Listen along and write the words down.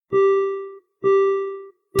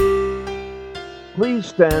please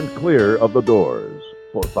stand clear of the doors.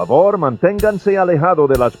 Por favor, manténganse alejado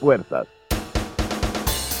de las puertas.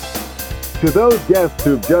 To those guests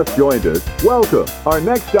who've just joined us, welcome. Our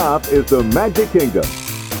next stop is the Magic Kingdom.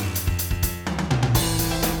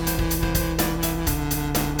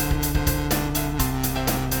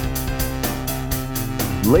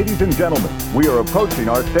 Ladies and gentlemen, we are approaching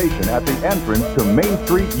our station at the entrance to Main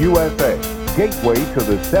Street, USA, gateway to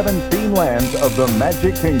the 7 theme lands of the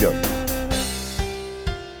Magic Kingdom.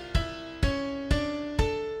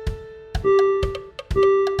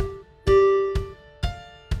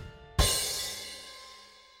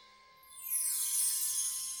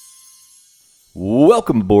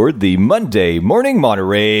 Welcome aboard the Monday Morning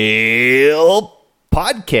Monorail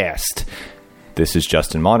podcast. This is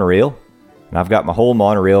Justin Monorail, and I've got my whole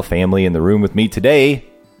Monorail family in the room with me today.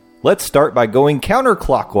 Let's start by going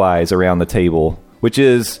counterclockwise around the table, which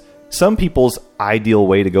is some people's ideal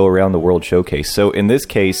way to go around the World Showcase. So in this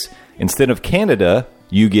case, instead of Canada,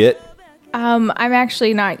 you get... I'm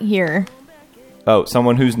actually not here. Oh,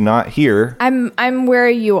 someone who's not here. I'm where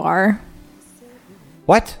you are.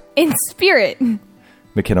 What? In spirit.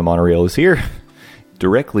 McKenna Monorail is here,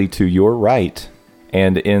 directly to your right.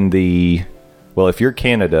 And in the... Well, if you're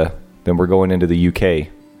Canada, then we're going into the UK.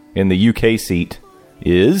 In the UK seat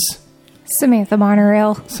is... Samantha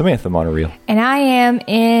Monorail. Samantha Monorail. And I am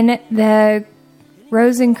in the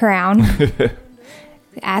Rose and Crown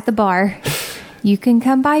at the bar. You can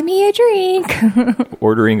come buy me a drink.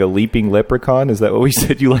 Ordering a leaping leprechaun? Is that what we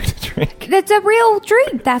said you like to drink? That's a real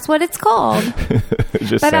drink. That's what it's called.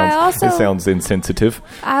 It sounds insensitive.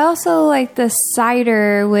 I also like the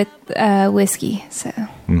cider with whiskey. So.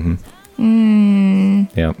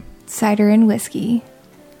 Yeah. Cider and whiskey.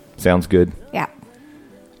 Sounds good. Yeah.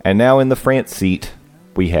 And now in the France seat,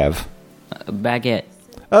 we have... A baguette.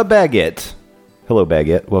 A baguette. Hello,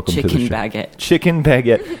 baguette. Welcome to the show. Chicken baguette. Chicken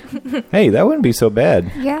baguette. Hey, that wouldn't be so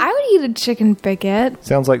bad. Yeah. I would eat a chicken baguette.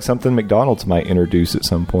 Sounds like something McDonald's might introduce at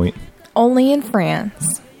some point. Only in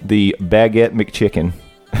France. The Baguette McChicken.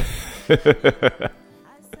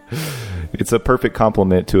 It's a perfect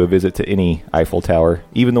complement to a visit to any Eiffel Tower,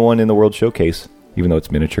 even the one in the World Showcase, even though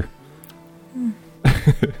it's miniature.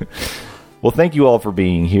 Well, thank you all for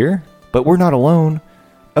being here, but we're not alone.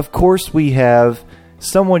 Of course, we have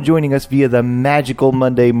someone joining us via the magical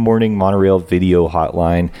Monday Morning Monorail video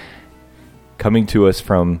hotline, coming to us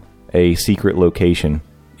from a secret location.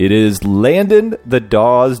 It is Landon the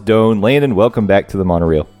Dawes Doan. Landon, welcome back to the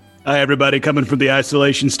Monorail. Hi, everybody, coming from the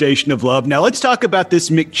isolation station of love. Now, let's talk about this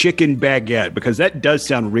McChicken baguette, because that does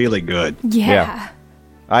sound really good. Yeah.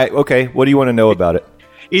 Okay, what do you want to know about it?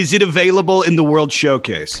 Is it available in the World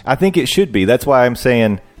Showcase? I think it should be. That's why I'm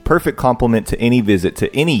saying perfect complement to any visit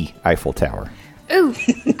to any Eiffel Tower. Ooh,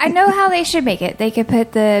 I know how they should make it. They could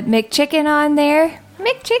put the McChicken on there.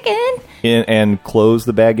 McChicken. And close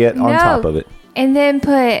the baguette on top of it. And then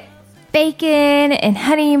put bacon and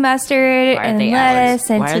honey mustard and lettuce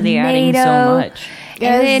and Why tomato. are they adding so much?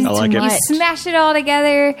 And then I like it. you smash it all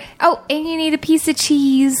together. Oh, and you need a piece of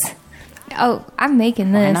cheese. Oh, I'm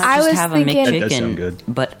making Why this. not I just was have thinking, a That does sound McChicken, good.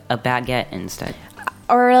 but a baguette instead?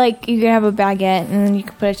 or like you can have a baguette and then you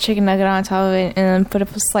can put a chicken nugget on top of it and then put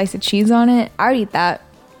a slice of cheese on it. I would eat that.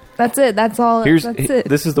 That's it. That's all. That's it.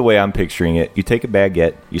 This is the way I'm picturing it. You take a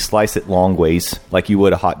baguette, you slice it long ways like you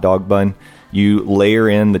would a hot dog bun. You layer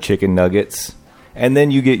in the chicken nuggets, and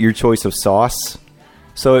then you get your choice of sauce.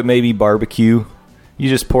 So it may be barbecue. You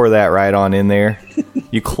just pour that right on in there.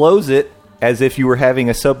 You close it as if you were having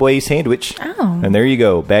a Subway sandwich. Oh. And there you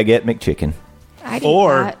go, Baguette McChicken. I'd eat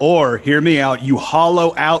that. Or hear me out. You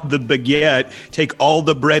hollow out the baguette, take all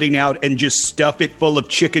the breading out, and just stuff it full of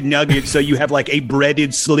chicken nuggets, so you have like a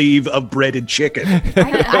breaded sleeve of breaded chicken.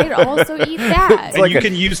 I'd also eat that. And you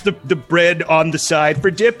can use the bread on the side for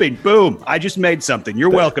dipping. Boom! I just made something. You're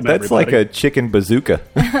welcome. That's everybody. like a chicken bazooka.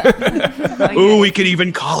 Ooh, we could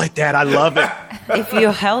even call it that. I love it. If you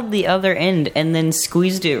held the other end and then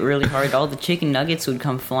squeezed it really hard, all the chicken nuggets would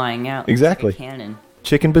come flying out. Exactly. Like a cannon.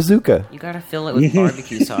 Chicken bazooka. You gotta fill it with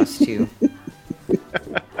barbecue sauce, too.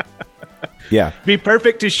 Yeah. Be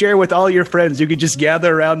perfect to share with all your friends. You could just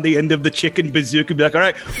gather around the end of the chicken bazooka and be like, all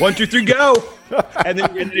right, 1, 2, 3, go. And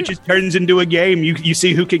then it just turns into a game. You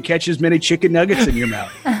see who can catch as many chicken nuggets in your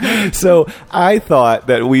mouth. So I thought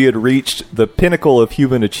that we had reached the pinnacle of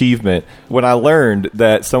human achievement when I learned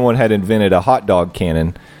that someone had invented a hot dog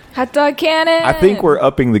cannon. Hot dog cannon. I think we're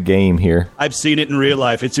upping the game here. I've seen it in real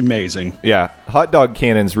life. It's amazing. Yeah. Hot dog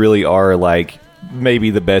cannons really are like maybe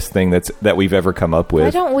the best thing that we've ever come up with. Why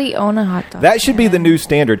don't we own a hot dog? That should be the new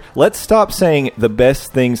standard. Let's stop saying the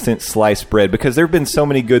best thing since sliced bread, because there have been so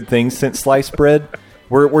many good things since sliced bread.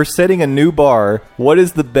 We're setting a new bar. What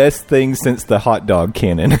is the best thing since the hot dog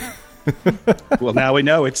cannon? Well, now we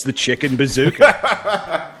know it's the chicken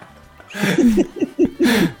bazooka.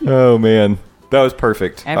 Oh, man. That was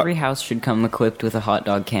perfect. Every house should come equipped with a hot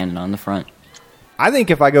dog cannon on the front. I think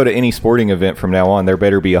if I go to any sporting event from now on, there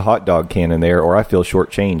better be a hot dog cannon there, or I feel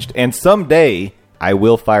shortchanged. And someday, I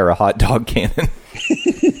will fire a hot dog cannon.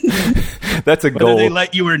 That's a goal. Whether they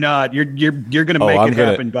let you or not, you're going to make it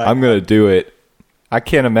happen. I'm going to do it. I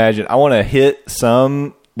can't imagine. I want to hit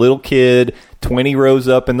some little kid 20 rows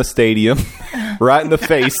up in the stadium, right in the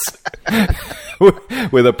face,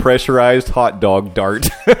 with a pressurized hot dog dart.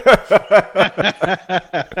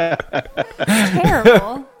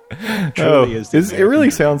 Terrible. It really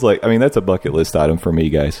sounds like, I mean, that's a bucket list item for me,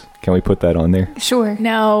 guys. Can we put that on there? Sure.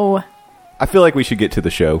 No. I feel like we should get to the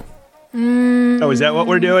show. Oh, is that what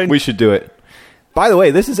we're doing? We should do it. By the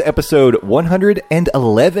way, this is episode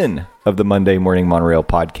 111 of the Monday Morning Monorail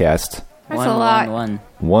podcast. That's a lot.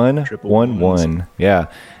 111. Yeah.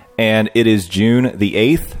 And it is June the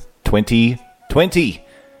 8th, 2020.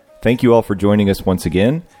 Thank you all for joining us once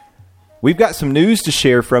again. We've got some news to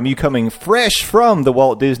share from you coming fresh from the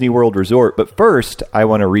Walt Disney World Resort. But first, I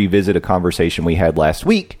want to revisit a conversation we had last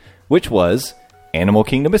week, which was Animal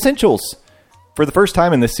Kingdom Essentials. For the first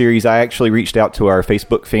time in this series, I actually reached out to our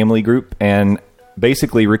Facebook family group and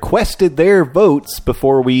basically requested their votes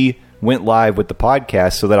before we went live with the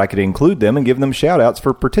podcast so that I could include them and give them shout-outs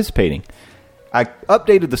for participating. I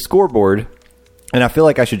updated the scoreboard, and I feel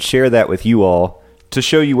like I should share that with you all to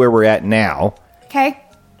show you where we're at now. Okay.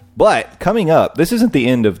 But coming up, this isn't the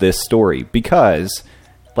end of this story, because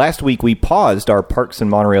last week we paused our Parks and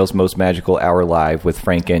Monorail's Most Magical Hour Live with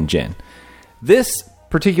Frank and Jen. This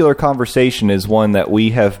particular conversation is one that we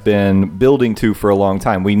have been building to for a long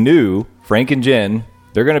time. We knew Frank and Jen,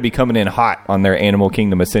 they're going to be coming in hot on their Animal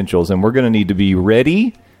Kingdom Essentials, and we're going to need to be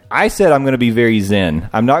ready. I said I'm going to be very zen.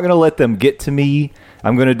 I'm not going to let them get to me.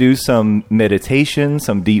 I'm going to do some meditation,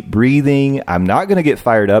 some deep breathing. I'm not going to get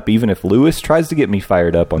fired up, even if Lewis tries to get me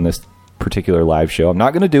fired up on this particular live show. I'm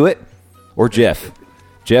not going to do it. Or Jeff.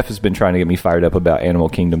 Jeff has been trying to get me fired up about Animal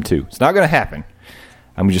Kingdom 2. It's not going to happen.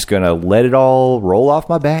 I'm just going to let it all roll off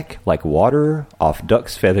my back like water off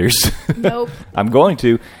duck's feathers. Nope. I'm going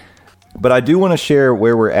to. But I do want to share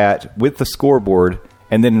where we're at with the scoreboard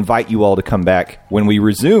and then invite you all to come back when we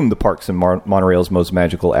resume the Parks and Monorail's Most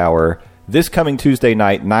Magical Hour this coming Tuesday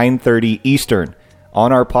night, 9:30 Eastern,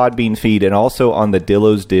 on our Podbean feed and also on the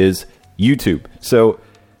Dillo's Diz YouTube. So,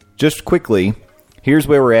 just quickly, here's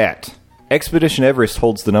where we're at. Expedition Everest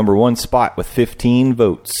holds the number one spot with 15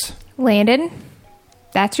 votes. Landon,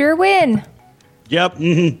 that's your win. Yep.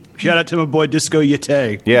 Mm-hmm. Shout out to my boy Disco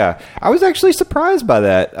Yate. Yeah, I was actually surprised by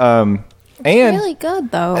that. And Really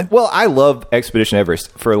good, though. well, I love Expedition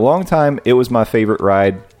Everest. For a long time, it was my favorite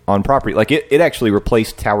ride on property. Like, it actually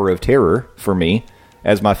replaced Tower of Terror for me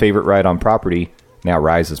as my favorite ride on property. Now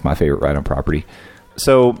Rise is my favorite ride on property.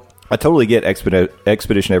 So I totally get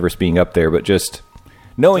Expedition Everest being up there, but just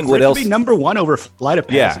knowing what else... To be number one over Flight of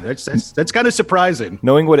Passage. Yeah. That's kind of surprising.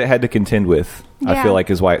 Knowing what it had to contend with, I Yeah. feel like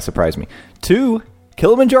is why it surprised me. 2,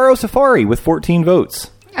 Kilimanjaro Safari with 14 votes.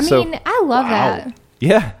 I mean, I love that.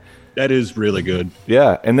 Yeah. That is really good.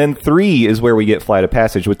 Yeah, and then 3 is where we get Flight of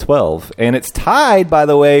Passage with 12. And it's tied, by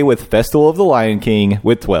the way, with Festival of the Lion King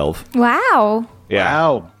with 12. Wow. Yeah.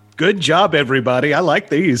 Wow. Good job, everybody. I like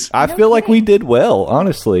these. I feel like we did well,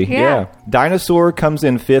 honestly. Yeah. Dinosaur comes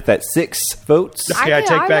in 5th at 6 votes. Okay, I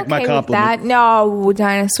take back my with compliment. that. No,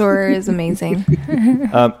 Dinosaur is amazing.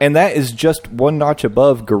 And that is just one notch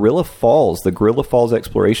above Gorilla Falls, the Gorilla Falls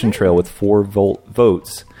Exploration Trail with 4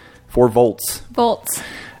 votes. 4 volts. Volts.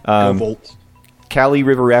 Go Volt. Cali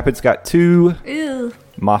River Rapids got 2. Ew.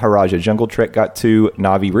 Maharaja Jungle Trek got 2.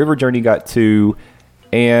 Navi River Journey got 2.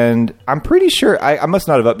 And I'm pretty sure, I must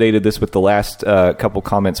not have updated this with the last couple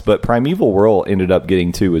comments, but Primeval Whirl ended up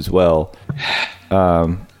getting 2 as well.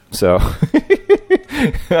 So,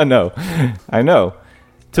 I know.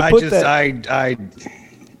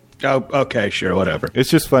 Oh, okay, sure, whatever. It's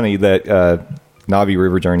just funny that Navi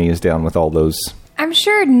River Journey is down with all those. I'm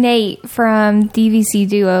sure Nate from DVC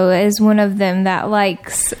Duo is one of them that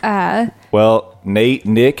likes... Well, Nate,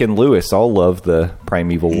 Nick, and Lewis all love the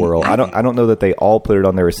Primeval Whirl. I don't know that they all put it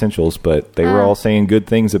on their essentials, but they were all saying good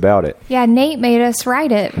things about it. Yeah, Nate made us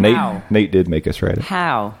write it. Wow. Nate did make us write it.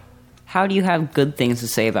 How? How do you have good things to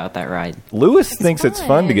say about that ride? Lewis thinks it's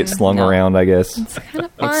fun to get slung No. around, I guess. Kind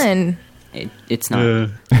of fun. It's not.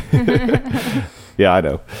 Yeah, I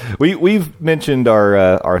know. We've mentioned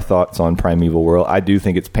our thoughts on Primeval Whirl. I do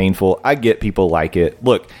think it's painful. I get people like it.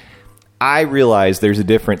 Look, I realize there's a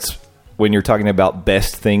difference when you're talking about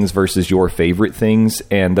best things versus your favorite things,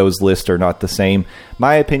 and those lists are not the same.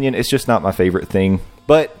 My opinion, it's just not my favorite thing.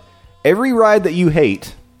 But every ride that you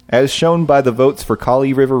hate, as shown by the votes for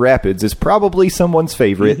Kali River Rapids, is probably someone's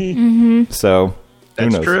favorite. So,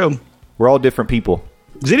 That's who knows? true. We're all different people.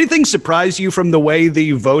 Does anything surprise you from the way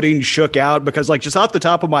the voting shook out? Because, like, just off the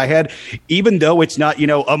top of my head, even though it's not,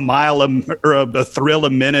 a mile or a thrill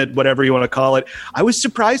a minute, whatever you want to call it, I was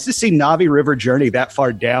surprised to see Navi River Journey that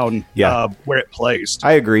far down where it placed.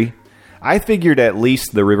 I agree. I figured at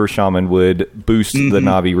least the River Shaman would boost the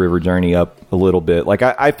Navi River Journey up a little bit. Like,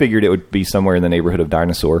 I figured it would be somewhere in the neighborhood of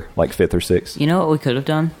Dinosaur, like 5th or 6th. You know what we could have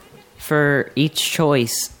done? For each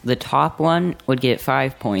choice, the top one would get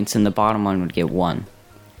 5 points and the bottom one would get 1.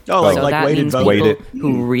 Oh, So like that weighted means vote. Weight people it.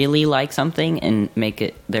 who really like something and make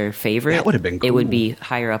it their favorite, That would have been it would cool. be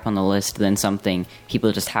higher up on the list than something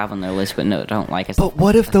people just have on their list but don't like. But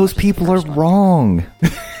what if those people are wrong?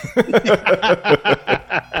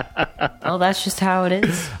 Oh, that's just how it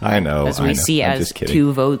is. I know. As I we know. see I'm as just kidding.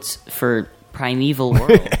 2 votes for Primeval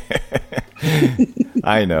World.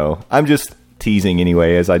 I know. I'm just teasing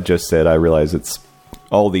anyway. As I just said, I realize it's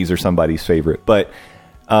all these are somebody's favorite. But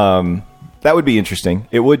that would be interesting.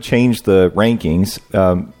 It would change the rankings.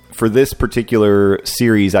 For this particular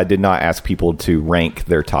series, I did not ask people to rank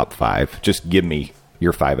their top 5. Just give me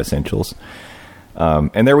your 5 essentials.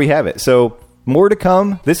 And there we have it. So more to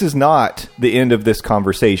come. This is not the end of this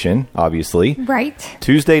conversation, obviously. Right.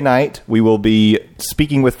 Tuesday night, we will be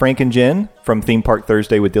speaking with Frank and Jen from Theme Park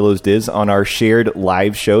Thursday with Dillo's Diz on our shared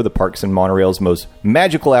live show, the Parks and Monorail's most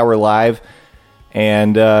magical hour live.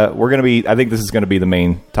 And we're going to be, I think this is going to be the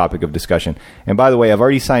main topic of discussion. And by the way, I've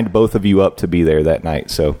already signed both of you up to be there that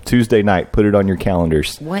night. So Tuesday night, put it on your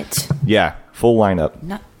calendars. What? Yeah, full lineup.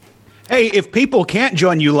 No. Hey, if people can't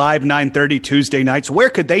join you live 9:30 Tuesday nights, where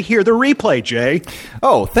could they hear the replay, Jay?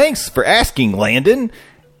 Oh, thanks for asking, Landon.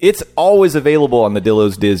 It's always available on the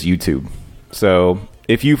Dillo's Diz YouTube. So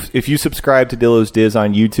if you subscribe to Dillo's Diz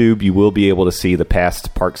on YouTube, you will be able to see the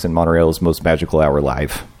past Parks and Monorail's most magical hour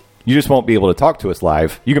live. You just won't be able to talk to us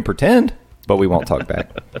live. You can pretend, but we won't talk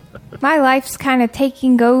back. My life's kind of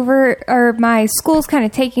taking over, or my school's kind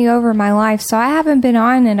of taking over my life, so I haven't been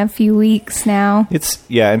on in a few weeks now.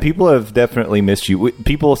 And people have definitely missed you.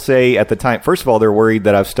 People say at the time, first of all, they're worried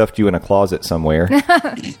that I've stuffed you in a closet somewhere.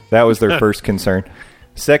 That was their first concern.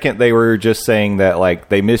 Second, they were just saying that like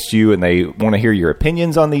they missed you and they want to hear your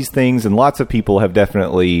opinions on these things. And lots of people have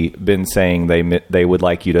definitely been saying they would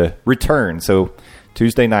like you to return. So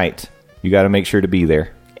Tuesday night, you got to make sure to be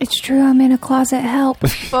there. It's true, I'm in a closet, help.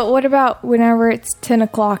 But what about whenever it's 10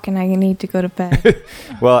 o'clock and I need to go to bed?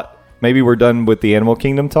 Well, maybe we're done with the Animal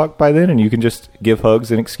Kingdom talk by then and you can just give hugs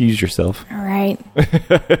and excuse yourself. All right.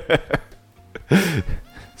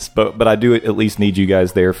 But I do at least need you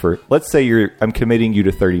guys there for, let's say I'm committing you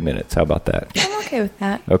to 30 minutes. How about that? I'm okay with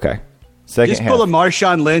that. Okay. Second Just half. pull a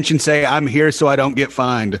Marshawn Lynch and say, I'm here so I don't get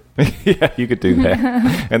fined. Yeah, you could do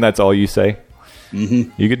that. And that's all you say?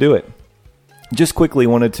 Mm-hmm. You could do it. Just quickly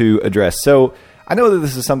wanted to address. So I know that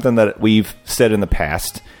this is something that we've said in the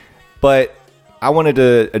past, but I wanted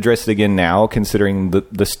to address it again now, considering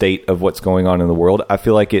the state of what's going on in the world. I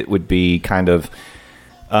feel like it would be kind of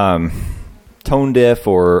tone deaf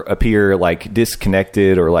or appear like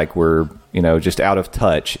disconnected or like we're, just out of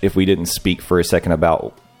touch if we didn't speak for a second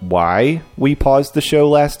about why we paused the show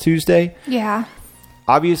last Tuesday. Yeah.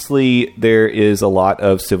 Obviously, there is a lot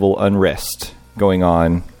of civil unrest going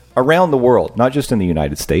on around the world, not just in the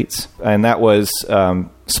United States. And that was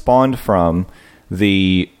spawned from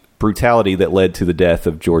the brutality that led to the death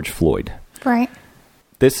of George Floyd. Right.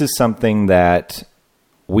 This is something that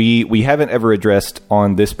we haven't ever addressed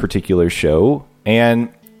on this particular show.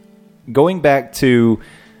 And going back to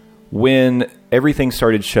when everything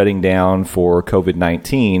started shutting down for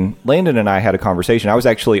COVID-19, Landon and I had a conversation. I was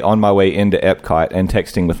actually on my way into Epcot and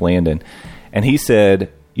texting with Landon. And he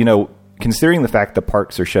said, considering the fact the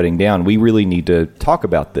parks are shutting down, we really need to talk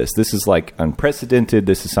about this. This is like unprecedented.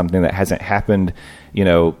 This is something that hasn't happened,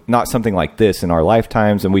 not something like this in our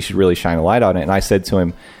lifetimes, and we should really shine a light on it. And I said to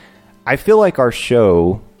him, I feel like our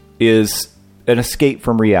show is an escape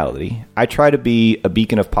from reality. I try to be a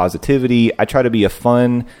beacon of positivity. I try to be a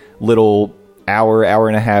fun little hour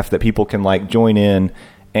and a half that people can like join in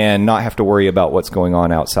and not have to worry about what's going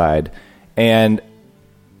on outside. And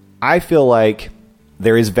I feel like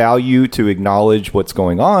there is value to acknowledge what's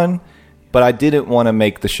going on, but I didn't want to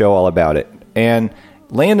make the show all about it. And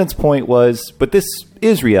Landon's point was, but this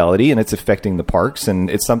is reality and it's affecting the parks and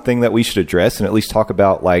it's something that we should address and at least talk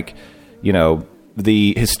about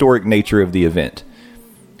the historic nature of the event.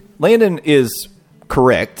 Landon is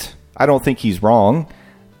correct. I don't think he's wrong.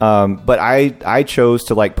 But I chose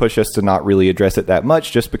to push us to not really address it that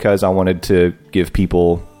much, just because I wanted to give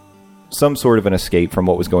people some sort of an escape from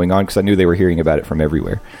what was going on, because I knew they were hearing about it from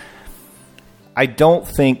everywhere. I don't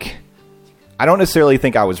necessarily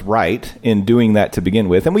think I was right in doing that to begin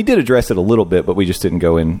with. And we did address it a little bit, but we just didn't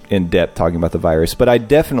go in depth talking about the virus. But I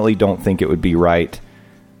definitely don't think it would be right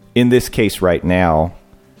in this case right now,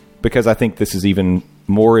 because I think this is even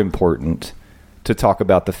more important to talk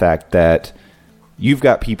about the fact that you've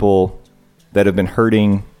got people that have been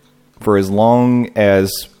hurting for as long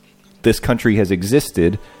as this country has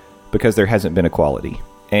existed because there hasn't been equality.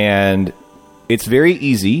 And it's very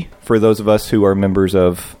easy for those of us who are members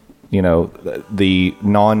of, the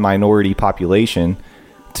non-minority population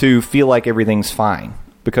to feel like everything's fine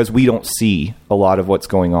because we don't see a lot of what's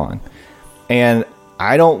going on. And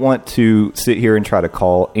I don't want to sit here and try to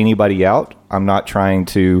call anybody out. I'm not trying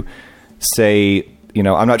to say,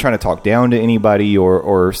 I'm not trying to talk down to anybody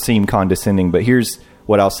or seem condescending, but here's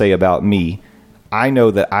what I'll say about me. I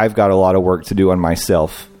know that I've got a lot of work to do on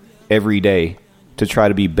myself every day to try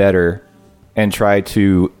to be better and try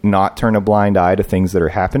to not turn a blind eye to things that are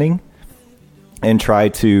happening, and try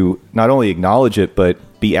to not only acknowledge it, but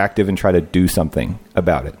be active and try to do something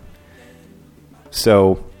about it.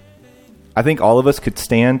 So I think all of us could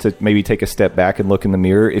stand to maybe take a step back and look in the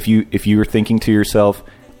mirror. If you're thinking to yourself,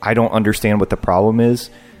 I don't understand what the problem is,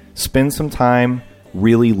 spend some time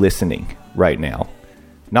really listening right now.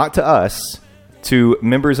 Not to us, to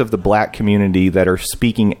members of the Black community that are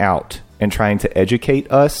speaking out and trying to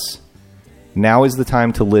educate us. Now is the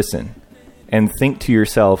time to listen and think to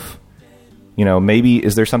yourself, maybe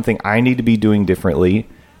is there something I need to be doing differently?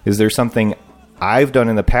 Is there something I've done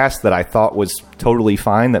in the past that I thought was totally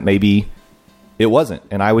fine that maybe it wasn't,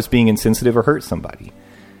 and I was being insensitive or hurt somebody?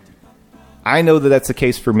 I know that that's the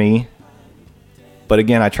case for me, but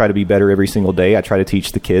again, I try to be better every single day. I try to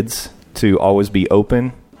teach the kids to always be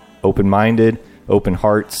open-minded, open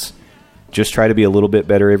hearts, just try to be a little bit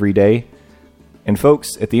better every day. And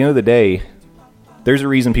folks, at the end of the day, there's a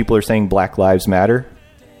reason people are saying Black Lives Matter.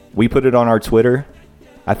 We put it on our Twitter.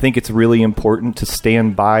 I think it's really important to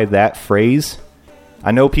stand by that phrase.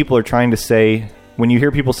 I know people are trying to say, when you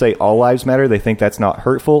hear people say all lives matter, they think that's not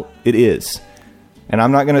hurtful. It is. And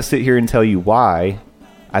I'm not going to sit here and tell you why.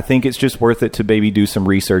 I think it's just worth it to maybe do some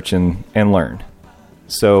research and learn.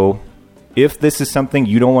 So if this is something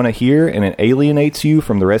you don't want to hear and it alienates you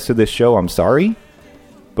from the rest of this show, I'm sorry.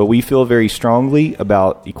 But we feel very strongly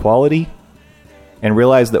about equality and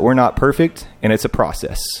realize that we're not perfect and it's a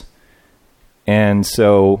process. And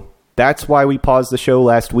so that's why we paused the show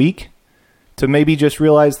last week, to maybe just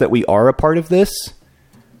realize that we are a part of this,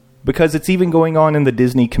 because it's even going on in the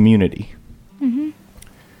Disney community. Mm-hmm.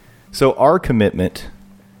 So our commitment,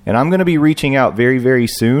 and I'm going to be reaching out very, very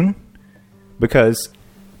soon, because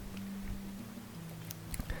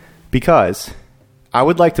I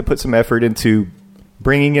would like to put some effort into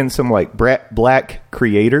bringing in some Black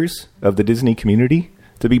creators of the Disney community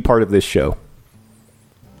to be part of this show.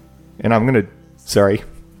 And I'm going to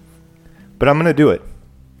do it.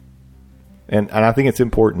 And I think it's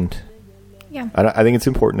important. Yeah. I think it's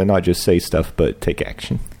important to not just say stuff, but take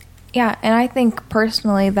action. Yeah, and I think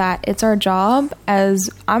personally that it's our job as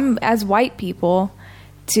white people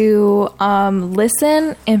to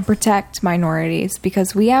listen and protect minorities,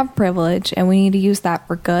 because we have privilege and we need to use that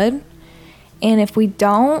for good. And if we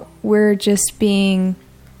don't, we're just being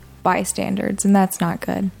bystanders, and that's not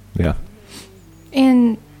good. Yeah.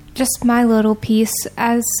 And just my little piece,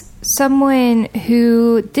 as someone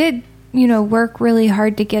who did, work really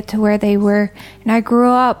hard to get to where they were, and I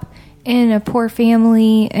grew up in a poor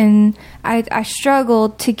family, and I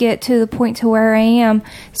struggled to get to the point to where I am.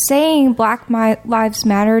 Saying Black Lives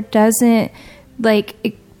Matter doesn't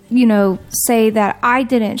say that I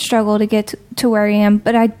didn't struggle to get to where I am,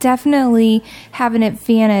 but I definitely have an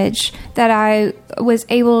advantage that I was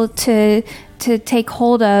able to take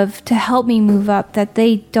hold of to help me move up that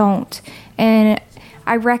they don't. And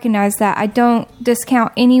I recognize that. I don't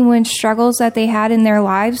discount anyone's struggles that they had in their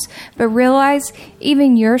lives, but realize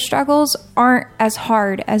even your struggles aren't as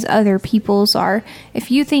hard as other people's are.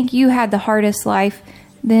 If you think you had the hardest life,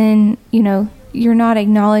 then, you're not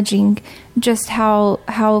acknowledging just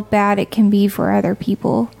how bad it can be for other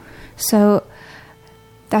people. So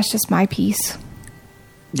that's just my piece.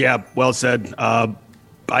 Yeah, well said.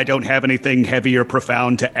 I don't have anything heavy or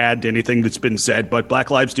profound to add to anything that's been said, but Black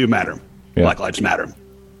lives do matter. Yeah. Black lives matter.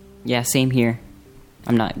 Yeah, same here.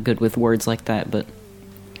 I'm not good with words like that, but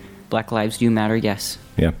Black lives do matter, yes.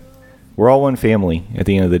 Yeah. We're all one family at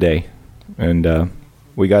the end of the day, and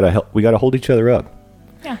we gotta hold each other up.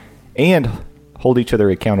 Yeah. And hold each other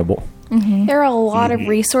accountable, There are a lot of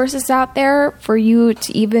resources out there for you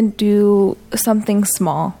to even do something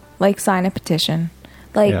small, like sign a petition.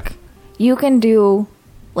 Like, Yeah. you can do,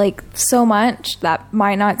 like, so much that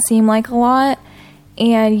might not seem like a lot,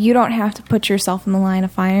 and you don't have to put yourself in the line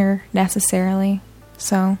of fire necessarily.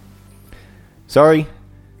 So, Sorry,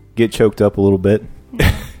 get choked up a little bit.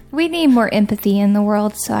 We need more empathy in the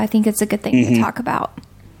world, so I think it's a good thing to talk about.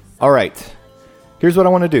 All right. Here's what I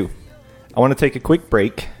want to do. I want to take a quick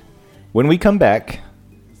break. When we come back,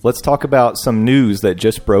 let's talk about some news that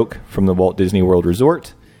just broke from the Walt Disney World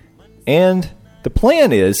Resort. And the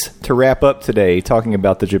plan is to wrap up today talking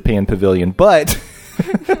about the Japan Pavilion, but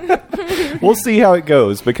we'll see how it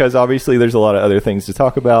goes because obviously there's a lot of other things to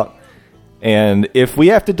talk about. And if we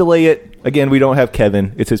have to delay it, again, we don't have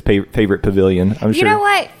Kevin. It's his favorite pavilion. I'm sure. You know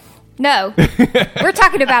what? No. We're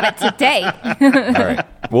talking about it today. All right.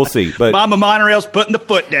 We'll see. But Mama Monorail's putting the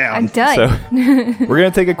foot down. I'm done. so we're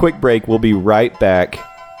going to take a quick break. We'll be right back.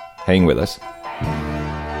 Hang with us.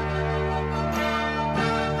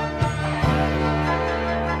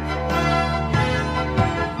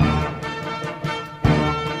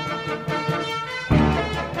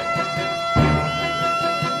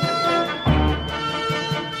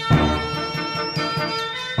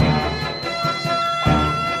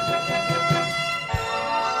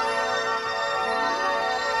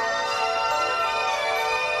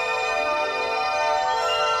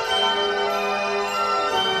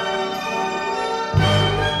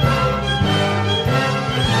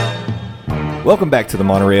 Welcome back to the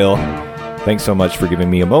Monorail. Thanks so much for giving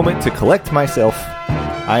me a moment to collect myself.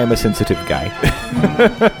 I am a sensitive guy.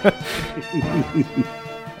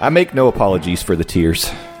 I make no apologies for the tears.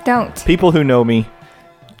 Don't. People who know me,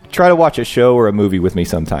 try to watch a show or a movie with me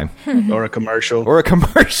sometime. Or a commercial. Or a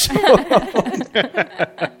commercial.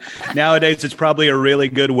 Nowadays, it's probably a really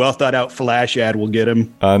good, well thought out flash ad will get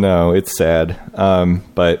him. I know, it's sad.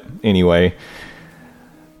 But anyway,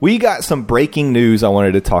 we got some breaking news I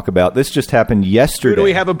wanted to talk about. This just happened yesterday. Do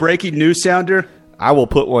we have a breaking news sounder? I will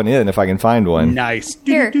put one in if I can find one. Nice.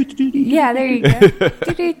 Here. Yeah, there you go.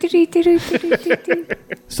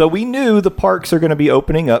 So we knew the parks are going to be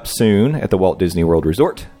opening up soon at the Walt Disney World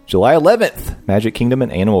Resort. July 11th, Magic Kingdom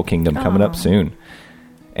and Animal Kingdom coming up soon.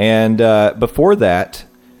 And before that,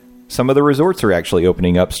 some of the resorts are actually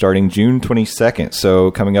opening up starting June 22nd. So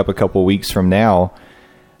coming up a couple weeks from now.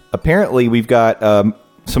 Apparently, we've got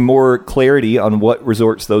some more clarity on what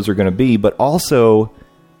resorts those are going to be, but also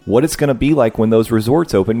what it's going to be like when those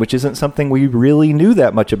resorts open, which isn't something we really knew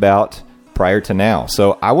that much about prior to now.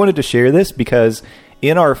 So I wanted to share this because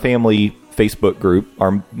in our family Facebook group,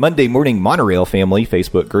 our Monday Morning Monorail family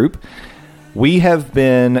Facebook group, we have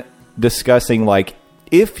been discussing, like,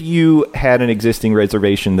 if you had an existing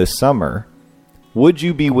reservation this summer, would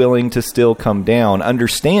you be willing to still come down,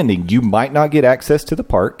 understanding you might not get access to the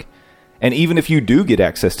park? And even if you do get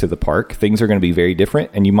access to the park, things are going to be very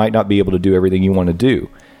different, and you might not be able to do everything you want to do.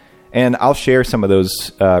 And I'll share some of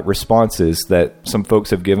those responses that some folks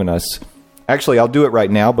have given us. Actually, I'll do it right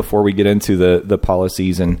now before we get into the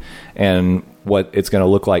policies and what it's going to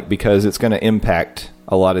look like, because it's going to impact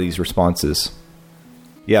a lot of these responses.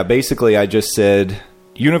 Yeah, basically, I just said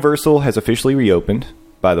Universal has officially reopened,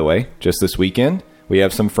 by the way, just this weekend. We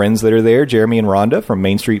have some friends that are there, Jeremy and Rhonda from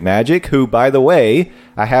Main Street Magic, who, by the way,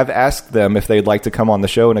 I have asked them if they'd like to come on the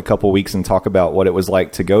show in a couple weeks and talk about what it was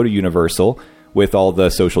like to go to Universal with all the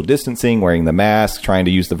social distancing, wearing the mask, trying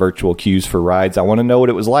to use the virtual queues for rides. I want to know what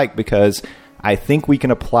it was like because I think we can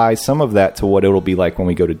apply some of that to what it'll be like when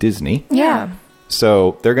we go to Disney. yeah.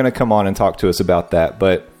 So they're going to come on and talk to us about that.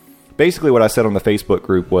 But basically what I said on the Facebook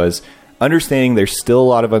group was understanding there's still a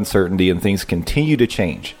lot of uncertainty and things continue to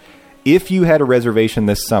change. If you had a reservation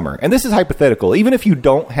this summer, and this is hypothetical, even if you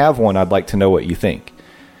don't have one, I'd like to know what you think.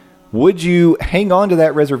 Would you hang on to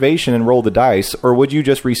that reservation and roll the dice, or would you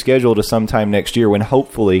just reschedule to sometime next year when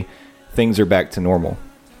hopefully things are back to normal?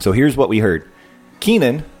 So here's what we heard.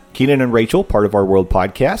 Keenan and Rachel, part of our World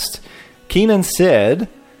podcast, Keenan said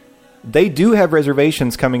they do have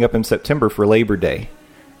reservations coming up in September for Labor Day.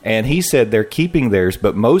 And he said they're keeping theirs,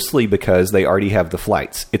 but mostly because they already have the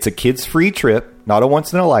flights. It's a kids-free trip, not a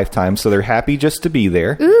once-in-a-lifetime, so they're happy just to be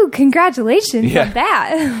there. Ooh, congratulations Yeah. on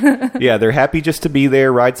that. Yeah, they're happy just to be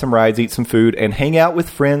there, ride some rides, eat some food, and hang out with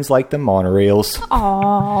friends like the monorails.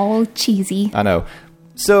 Oh, cheesy. I know.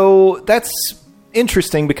 So that's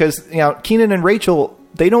interesting because, you know, Keenan and Rachel,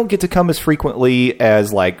 they don't get to come as frequently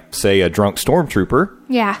as, like, say, a drunk stormtrooper.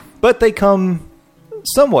 Yeah. But they come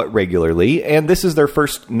somewhat regularly, and this is their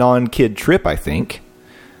first non-kid trip, I think.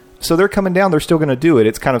 So they're coming down. They're still going to do it.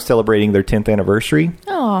 It's kind of celebrating their 10th anniversary.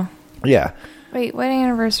 Oh, Yeah. wait, what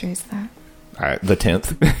anniversary is that? The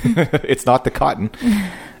 10th. It's not the cotton.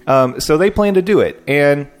 So they plan to do it.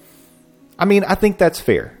 And, I mean, I think that's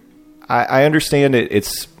fair. I understand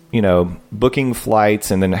it's, booking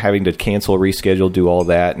flights and then having to cancel, reschedule, do all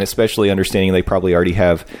that. And especially understanding they probably already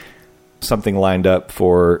have something lined up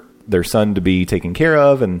for their son to be taken care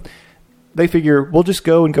of. And they figure, we'll just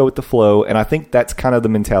go with the flow. And I think that's kind of the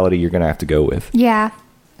mentality you're going to have to go with. Yeah.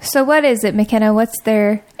 So what is it, McKenna? What's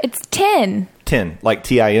their... It's 10. 10, like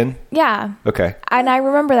TIN? Yeah. Okay. And I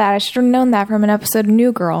remember that. I should have known that from an episode of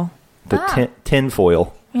New Girl. The tin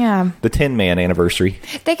foil. Yeah. The Tin Man anniversary.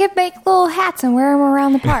 They could make little hats and wear them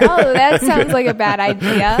around the park. Oh, that sounds like a bad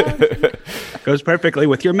idea. Goes perfectly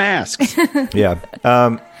with your masks. Yeah.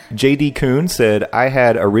 JD Kuhn said, I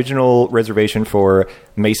had original reservation for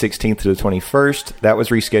May 16th to the 21st. That was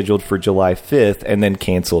rescheduled for July 5th and then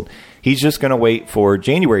canceled. He's just going to wait for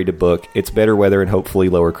January to book. It's better weather and hopefully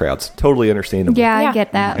lower crowds. Totally understandable. Yeah, Yeah. I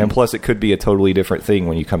get that. And plus, it could be a totally different thing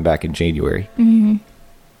when you come back in January.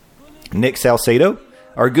 Nick Salcedo,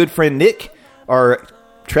 our good friend Nick, our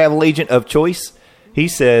travel agent of choice, he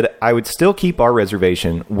said, I would still keep our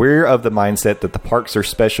reservation. We're of the mindset that the parks are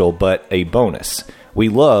special, but a bonus. We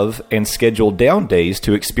love and schedule down days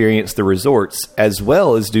to experience the resorts as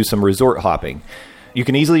well as do some resort hopping. You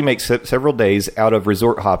can easily make several days out of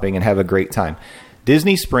resort hopping and have a great time.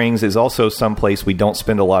 Disney Springs is also someplace we don't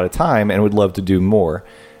spend a lot of time and would love to do more.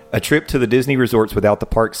 A trip to the Disney resorts without the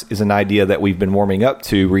parks is an idea that we've been warming up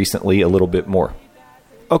to recently a little bit more.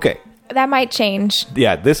 Okay. That might change.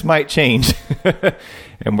 Yeah, this might change.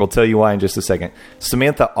 And we'll tell you why in just a second.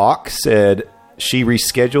 Samantha Ock said she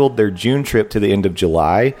rescheduled their June trip to the end of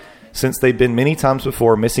July. Since they've been many times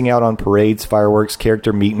before, missing out on parades, fireworks,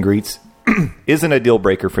 character meet and greets isn't a deal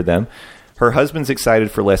breaker for them. Her husband's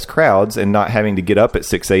excited for less crowds and not having to get up at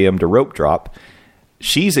 6 a.m. to rope drop.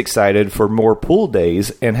 She's excited for more pool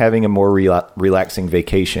days and having a more relaxing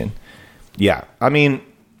vacation. Yeah, I mean,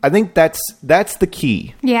 I think that's the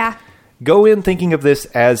key. Yeah. Go in thinking of this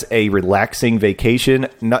as a relaxing vacation.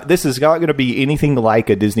 This is not going to be anything like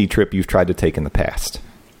a Disney trip you've tried to take in the past.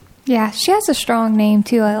 Yeah, she has a strong name,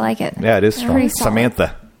 too. I like it. Yeah, it is strong. Pretty solid.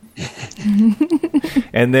 Samantha.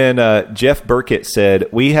 And then Jeff Burkett said,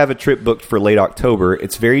 we have a trip booked for late October.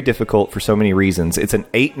 It's very difficult for so many reasons. It's an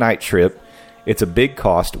 8-night trip. It's a big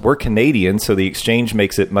cost. We're Canadian, so the exchange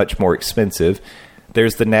makes it much more expensive.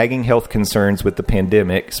 There's the nagging health concerns with the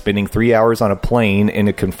pandemic, spending 3 hours on a plane in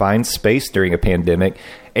a confined space during a pandemic,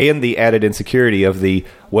 and the added insecurity of the,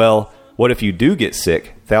 well, what if you do get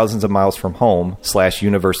sick, thousands of miles from home /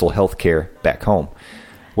 universal health care back home.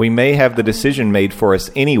 We may have the decision made for us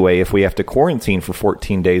anyway if we have to quarantine for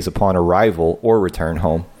 14 days upon arrival or return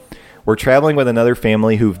home. We're traveling with another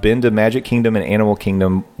family who've been to Magic Kingdom and Animal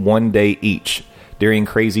Kingdom one day each during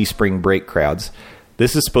crazy spring break crowds.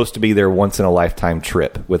 This is supposed to be their once-in-a-lifetime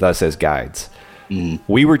trip with us as guides.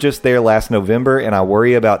 We were just there last November, and I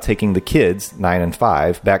worry about taking the kids, 9 and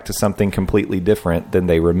 5, back to something completely different than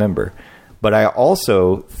they remember. But I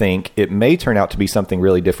also think it may turn out to be something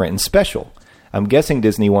really different and special. I'm guessing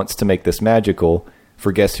Disney wants to make this magical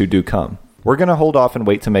for guests who do come. We're going to hold off and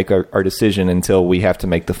wait to make our decision until we have to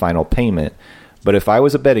make the final payment. But if I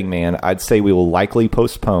was a betting man, I'd say we will likely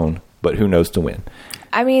postpone, but who knows to win.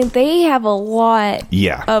 I mean, they have a lot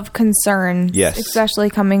Yeah. of concerns, Yes. especially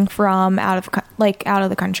coming from out of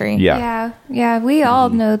the country. Yeah. Yeah. We all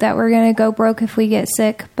know that we're going to go broke if we get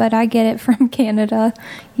sick, but I get it from Canada,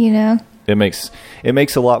 It makes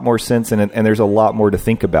a lot more sense, and there's a lot more to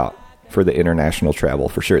think about for the international travel,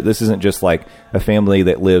 for sure. This isn't just like a family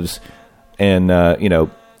that lives in, I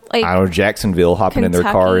don't know, Jacksonville, hopping in their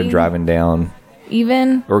car Kentucky. and driving down.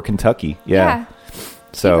 Even Or Kentucky, yeah.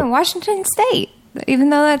 So even Washington State, even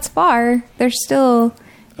though that's far, there's still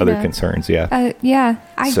other concerns, yeah.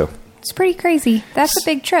 It's pretty crazy. That's a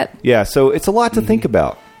big trip. Yeah, so it's a lot to think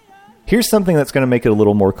about. Here's something that's going to make it a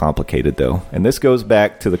little more complicated, though. And this goes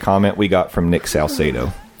back to the comment we got from Nick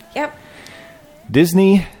Salcedo. Yep.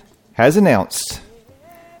 Disney has announced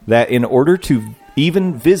that in order to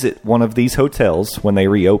even visit one of these hotels when they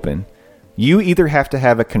reopen, you either have to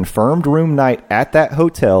have a confirmed room night at that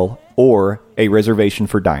hotel or a reservation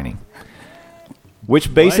for dining.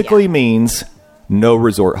 Which basically means no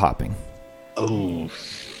resort hopping. Oh.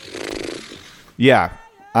 Yeah,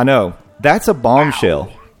 I know. That's a bombshell.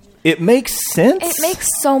 Wow. It makes sense. It makes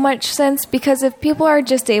so much sense because if people are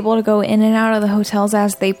just able to go in and out of the hotels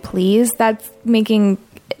as they please, that's making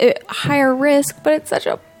it higher risk, but it's such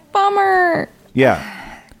a bummer.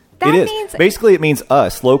 Yeah. That it is. means Basically, it means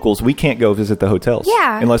us, locals, we can't go visit the hotels.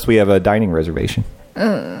 Yeah. Unless we have a dining reservation.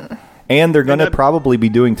 And they're going to probably be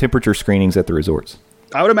doing temperature screenings at the resorts.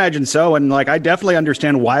 I would imagine so. And like, I definitely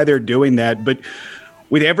understand why they're doing that. But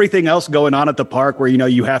with everything else going on at the park where,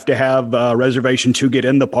 you have to have a reservation to get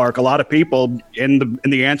in the park, a lot of people in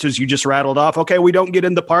the answers you just rattled off, okay, we don't get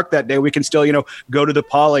in the park that day. We can still, go to the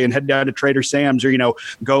Poly and head down to Trader Sam's or,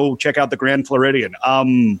 go check out the Grand Floridian.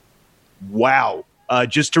 Wow.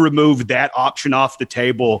 Just to remove that option off the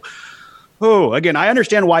table. Oh, again, I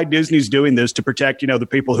understand why Disney's doing this to protect, the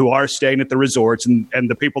people who are staying at the resorts and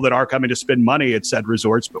the people that are coming to spend money at said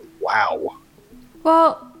resorts. But wow.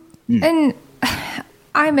 Well, and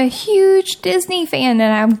I'm a huge Disney fan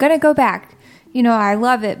and I'm going to go back. I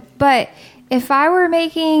love it. But if I were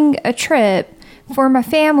making a trip for my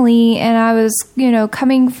family and I was,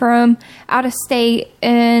 coming from out of state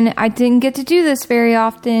and I didn't get to do this very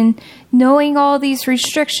often, knowing all these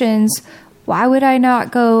restrictions, why would I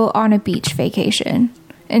not go on a beach vacation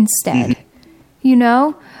instead?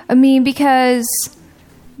 I mean, because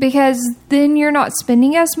then you're not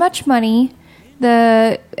spending as much money.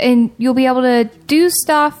 And you'll be able to do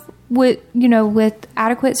stuff with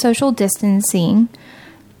adequate social distancing.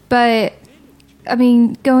 But I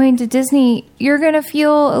mean, going to Disney, you're going to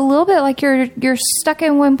feel a little bit like you're stuck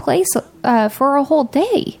in one place for a whole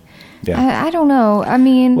day. Yeah. I don't know. I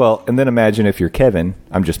mean, well, and then imagine if you're Kevin.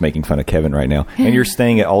 I'm just making fun of Kevin right now, and you're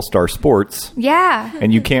staying at All Star Sports. Yeah.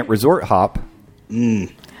 And you can't resort hop. And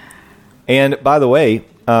by the way,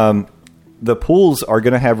 the pools are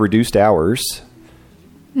going to have reduced hours.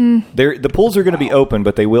 The pools are going to be open,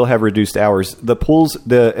 but they will have reduced hours.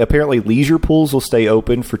 Apparently leisure pools will stay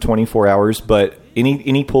open for 24 hours, but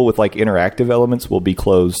any pool with like interactive elements will be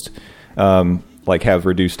closed, have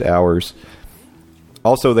reduced hours.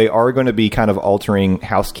 Also, they are going to be kind of altering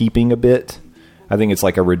housekeeping a bit. I think it's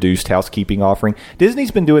like a reduced housekeeping offering. Disney's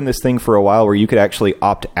been doing this thing for a while where you could actually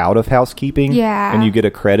opt out of housekeeping, and you get a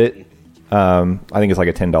credit. I think it's like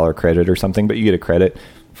a $10 credit or something, but you get a credit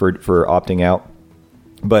for opting out.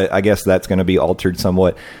 But I guess that's going to be altered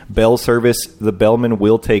somewhat. Bell service, the bellman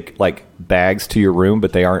will take like bags to your room,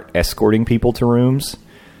 but they aren't escorting people to rooms.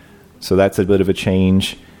 So that's a bit of a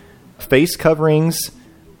change. Face coverings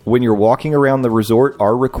when you're walking around the resort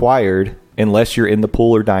are required unless you're in the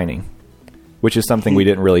pool or dining, which is something we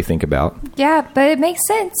didn't really think about. Yeah, but it makes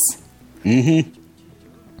sense. Mm-hmm.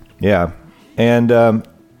 Yeah. And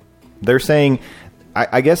they're saying,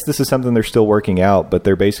 I guess this is something they're still working out, but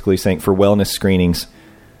they're basically saying for wellness screenings,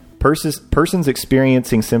 persons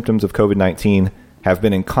experiencing symptoms of COVID-19 have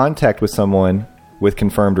been in contact with someone with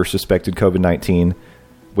confirmed or suspected COVID-19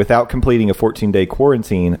 without completing a 14-day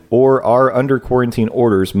quarantine or are under quarantine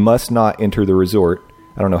orders must not enter the resort.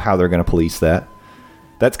 I don't know how they're going to police that.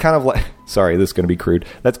 That's kind of like, sorry, this is going to be crude.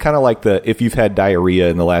 That's kind of like if you've had diarrhea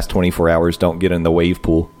in the last 24 hours, don't get in the wave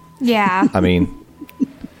pool. Yeah. I mean,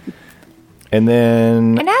 and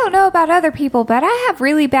then... And I don't know about other people, but I have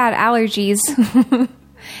really bad allergies.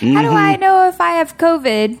 How do I know if I have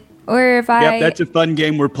COVID or if I... Yep, that's a fun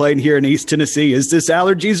game we're playing here in East Tennessee. Is this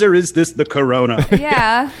allergies or is this the corona?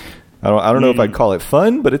 Yeah. I don't know if I'd call it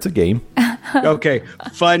fun, but it's a game. Okay.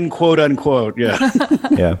 Fun, quote unquote. Yeah.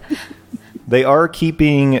 Yeah. They are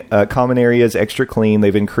keeping common areas extra clean.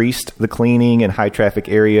 They've increased the cleaning in high traffic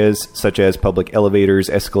areas such as public elevators,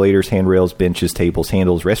 escalators, handrails, benches, tables,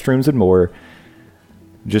 handles, restrooms, and more.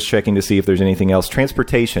 Just checking to see if there's anything else.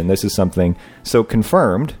 Transportation, this is something. So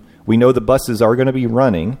confirmed, we know the buses are going to be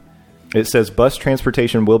running. It says bus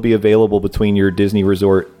transportation will be available between your Disney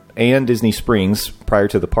Resort and Disney Springs prior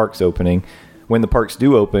to the parks opening. When the parks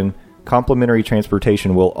do open, complimentary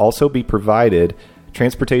transportation will also be provided.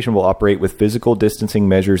 Transportation will operate with physical distancing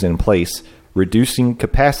measures in place, reducing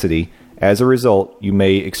capacity. As a result, you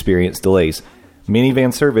may experience delays.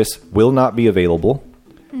 Minivan service will not be available,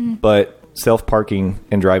 but self-parking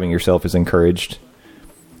and driving yourself is encouraged.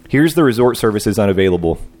 Here's the resort services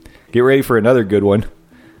unavailable. Get ready for another good one.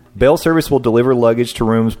 Bell service will deliver luggage to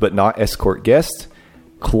rooms but not escort guests.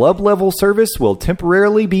 Club level service will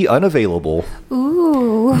temporarily be unavailable.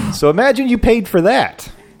 Ooh. So imagine you paid for that.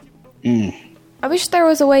 I wish there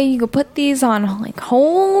was a way you could put these on like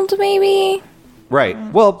hold, maybe. Right.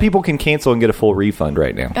 Well, people can cancel and get a full refund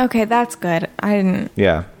right now. Okay, that's good. I didn't.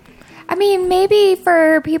 Yeah. I mean, maybe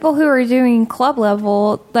for people who are doing club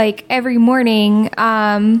level, like every morning,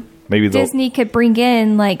 maybe Disney could bring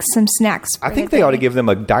in like some snacks. I think they ought to give them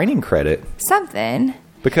a dining credit. Something.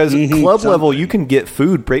 Because club level, you can get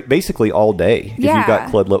food basically all day if you've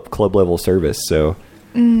got club level service. So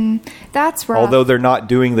that's rough. Although they're not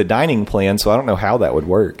doing the dining plan, so I don't know how that would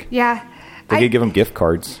work. Yeah. They could give them gift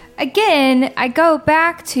cards. Again, I go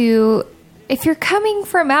back to if you're coming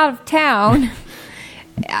from out of town...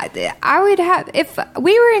 I would have, if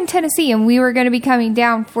we were in Tennessee and we were going to be coming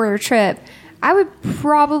down for a trip, I would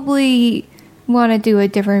probably want to do a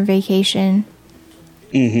different vacation.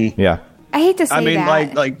 Yeah. I hate to say I mean,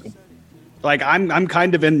 that. like I'm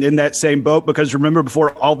kind of in that same boat because remember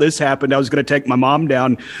before all this happened, I was going to take my mom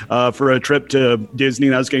down for a trip to Disney,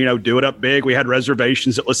 and I was going to do it up big. We had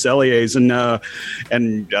reservations at Le Cellier's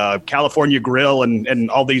and California Grill and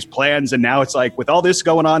all these plans, and now it's like with all this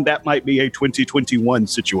going on, that might be a 2021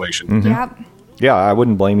 situation. Yep. Yeah, I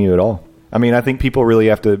wouldn't blame you at all. I mean, I think people really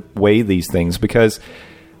have to weigh these things because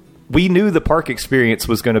we knew the park experience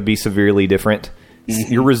was going to be severely different.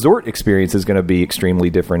 Your resort experience is going to be extremely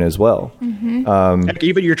different as well. Heck,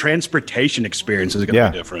 even your transportation experience is going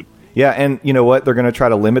to be different. Yeah, and you know what? They're going to try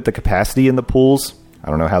to limit the capacity in the pools. I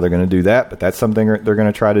don't know how they're going to do that, but that's something they're going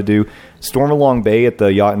to try to do. Stormalong Bay at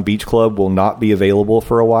the Yacht and Beach Club will not be available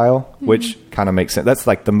for a while, which kind of makes sense. That's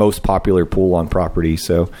like the most popular pool on property.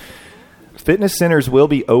 So fitness centers will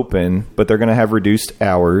be open, but they're going to have reduced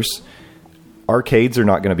hours. Arcades are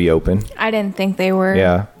not going to be open. I didn't think they were.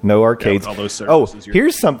 Yeah, no arcades. all those Oh, services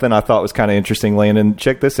here's something I thought was kind of interesting, Landon.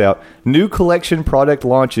 Check this out. New collection product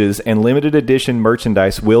launches and limited edition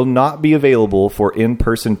merchandise will not be available for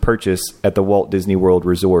in-person purchase at the Walt Disney World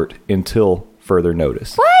Resort until further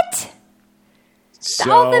notice. What?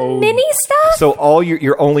 All the mini stuff? So all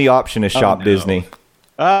your only option is Shop Disney.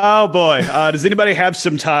 Oh boy! Does anybody have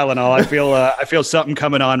some Tylenol? I feel something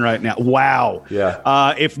coming on right now. Wow.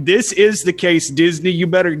 Yeah. If this is the case, Disney, you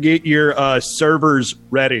better get your servers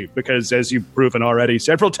ready because, as you've proven already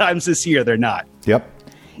several times this year, they're not. Yep.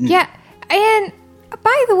 Yeah. And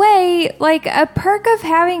by the way, like a perk of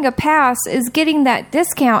having a pass is getting that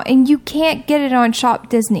discount, and you can't get it on Shop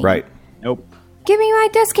Disney. Right. Nope. Give me my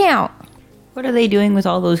discount. What are they doing with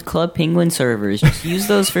all those Club Penguin servers? Just use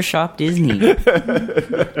those for Shop Disney.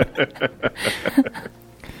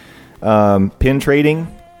 Pin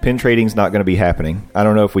trading. Pin trading's not going to be happening. I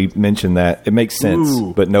don't know if we mentioned that. It makes sense,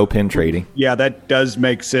 but no pin trading. Yeah, that does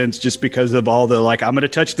make sense just because of all the, like, I'm going to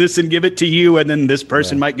touch this and give it to you, and then this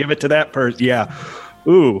person might give it to that person. Yeah.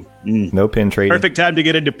 Ooh. No pin trading. Perfect time to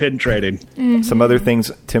get into pin trading. Some other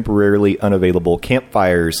things temporarily unavailable.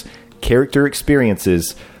 Campfires, character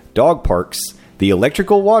experiences, dog parks, the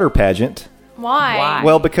electrical water pageant. Why?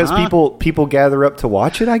 Well, because people gather up to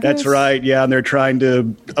watch it, I guess. That's right. Yeah, and they're trying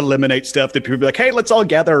to eliminate stuff that people be like, hey, let's all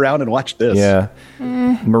gather around and watch this. Yeah.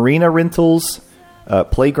 Marina rentals,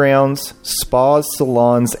 playgrounds, spas,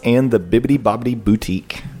 salons, and the Bibbidi Bobbidi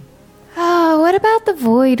Boutique. Oh, what about the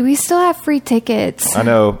Void? We still have free tickets. I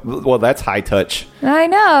know. Well, that's high touch. I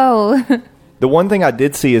know. The one thing I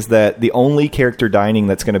did see is that the only character dining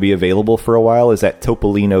that's going to be available for a while is at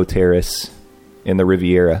Topolino Terrace in the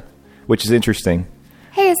Riviera, which is interesting.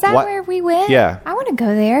 Hey, is that What? where we went? Yeah. I want to go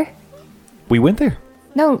there. We went there.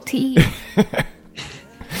 No, to eat.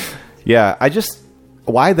 Yeah,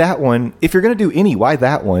 why that one? If you're going to do any, why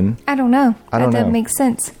that one? I don't know. I don't that know. doesn't make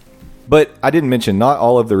sense. But I didn't mention, not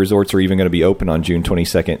all of the resorts are even going to be open on June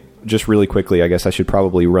 22nd. Just really quickly, I guess I should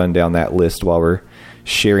probably run down that list while we're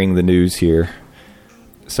sharing the news here.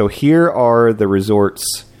 So here are the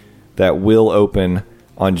resorts that will open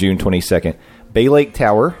on June 22nd. Bay Lake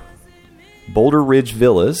Tower, Boulder Ridge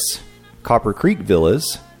Villas, Copper Creek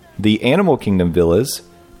Villas, the Animal Kingdom Villas,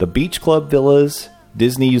 the Beach Club Villas,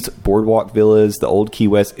 Disney's Boardwalk Villas, the Old Key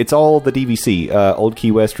West. It's all the DVC. Old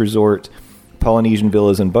Key West Resort, Polynesian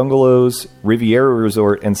Villas and Bungalows, Riviera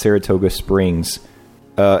Resort, and Saratoga Springs.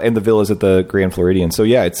 And the villas at the Grand Floridian. So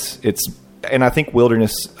yeah, it's and I think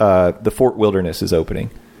Wilderness, the Fort Wilderness is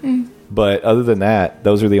opening. But other than that,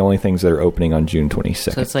 those are the only things that are opening on June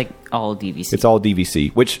 22nd. So it's like all DVC. It's all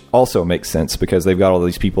DVC, which also makes sense because they've got all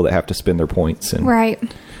these people that have to spend their points. And Right.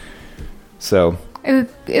 so It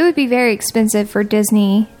would be very expensive for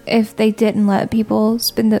Disney if they didn't let people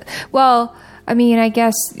spend the... Well, I mean, I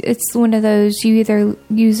guess it's one of those you either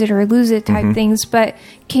use it or lose it type things, but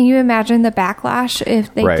can you imagine the backlash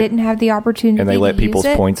if they Right. didn't have the opportunity and they let to use people's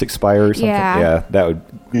it? points expire or something. Yeah. That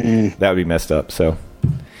would be messed up. So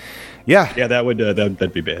yeah. Yeah,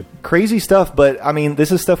 that'd be bad. Crazy stuff, but I mean,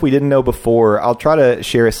 this is stuff we didn't know before. I'll try to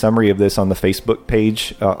share a summary of this on the Facebook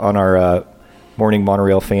page on our Morning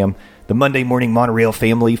Monorail fam, the Monday Morning Monorail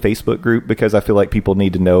family Facebook group, because I feel like people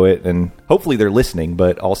need to know it, and hopefully they're listening,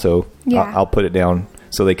 but also Yeah. I'll put it down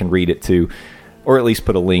so they can read it too, or at least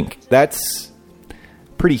put a link. That's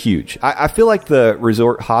pretty huge. I feel like the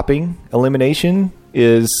resort hopping elimination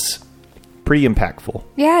is pretty impactful.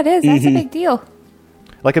 Yeah, it is. That's a big deal.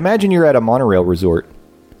 Like, imagine you're at a monorail resort.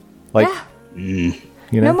 Like, Yeah. you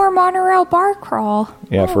know? No more monorail bar crawl.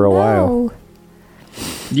 Yeah, for a while. no.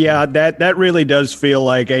 Yeah, that really does feel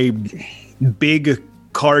like a big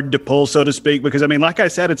card to pull, so to speak, because I mean, like I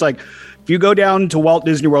said, it's like if you go down to Walt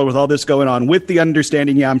Disney World with all this going on, with the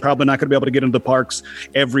understanding, I'm probably not going to be able to get into the parks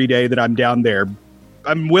every day that I'm down there.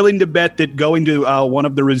 I'm willing to bet that going to one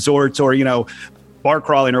of the resorts or, bar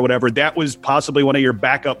crawling or whatever, that was possibly one of your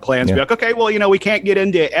backup plans. Yeah. Be like, okay, well, we can't get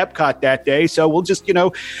into Epcot that day, so we'll just,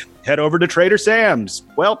 head over to Trader Sam's.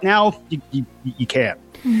 Well, now you can't.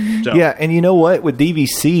 So. Yeah, and you know what? With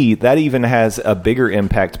DVC, that even has a bigger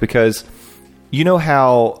impact because you know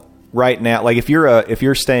how right now, like if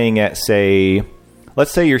you're staying at, say,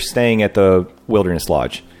 let's say you're staying at the Wilderness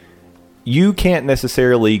Lodge, you can't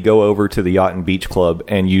necessarily go over to the Yacht and Beach Club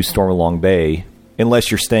and use Stormalong Bay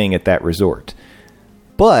unless you're staying at that resort.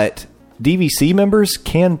 But DVC members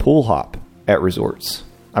can pool hop at resorts.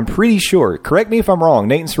 I'm pretty sure. Correct me if I'm wrong.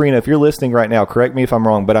 Nate and Serena, if you're listening right now, correct me if I'm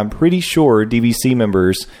wrong, but I'm pretty sure DVC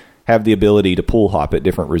members have the ability to pool hop at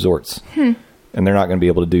different resorts. And they're not going to be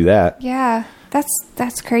able to do that. Yeah,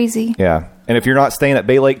 that's crazy. Yeah. And if you're not staying at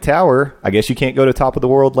Bay Lake Tower, I guess you can't go to Top of the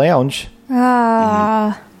World Lounge.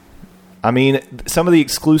 I mean, some of the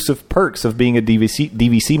exclusive perks of being a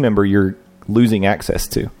DVC member, you're losing access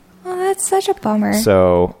to. Oh, that's such a bummer.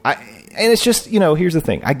 So, and it's just, here's the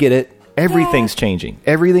thing. I get it. Everything's changing.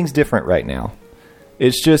 Everything's different right now.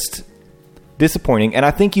 It's just disappointing. And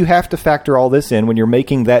I think you have to factor all this in when you're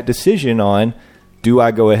making that decision on, do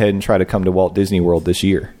I go ahead and try to come to Walt Disney World this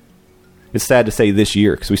year? It's sad to say this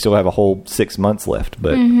year because we still have a whole 6 months left.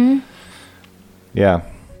 But, yeah,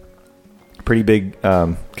 pretty big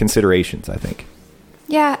considerations, I think.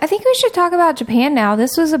 Yeah, I think we should talk about Japan now.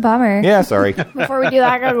 This was a bummer. Yeah, sorry. Before we do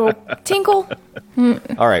that, I gotta go tinkle.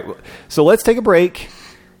 All right. So let's take a break.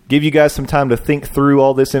 Give you guys some time to think through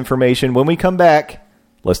all this information. When we come back,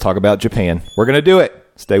 let's talk about Japan. We're going to do it.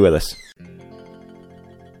 Stay with us.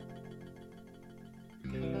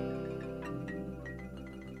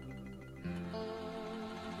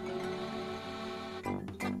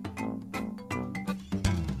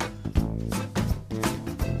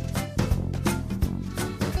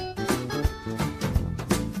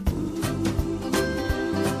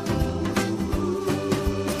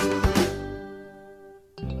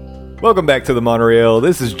 Welcome back to the Monorail.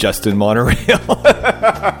 This is Justin Monorail.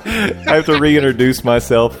 I have to reintroduce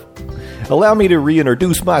myself. Allow me to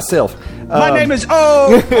reintroduce myself. My name is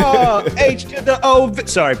O-H to the O.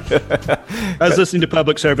 Sorry. I was listening to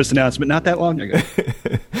public service announcement not that long ago.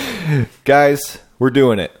 Guys, we're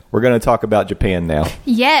doing it. We're going to talk about Japan now.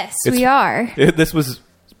 Yes, we are. This was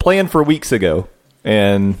planned for weeks ago,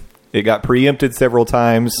 and it got preempted several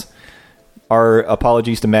times. Our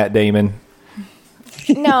apologies to Matt Damon.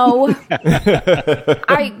 No.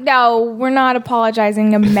 No, we're not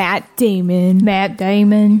apologizing to Matt Damon. Matt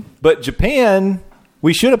Damon. But Japan,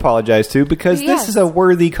 we should apologize to because this is a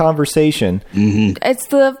worthy conversation. It's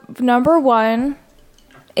the number one.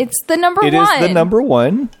 It's the number one. It is the number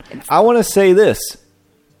one. I want to say this.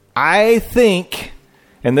 I think,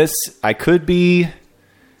 and this, I could be,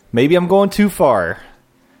 maybe I'm going too far,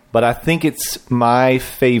 but I think it's my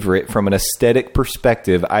favorite from an aesthetic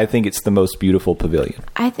perspective. I think it's the most beautiful pavilion.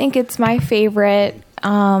 I think it's my favorite.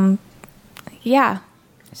 Yeah.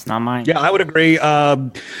 It's not mine. Yeah, I would agree.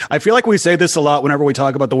 I feel like we say this a lot whenever we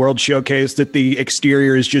talk about the World Showcase, that the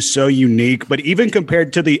exterior is just so unique. But even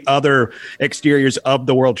compared to the other exteriors of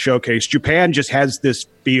the World Showcase, Japan just has this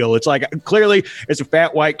feel. It's like, clearly, as a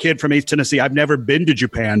fat white kid from East Tennessee, I've never been to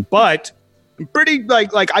Japan, but I'm pretty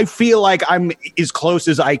like I feel like I'm as close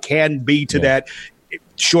as I can be to that,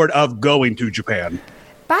 short of going to Japan.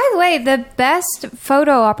 By the way, the best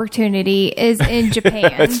photo opportunity is in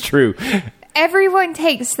Japan. That's true. Everyone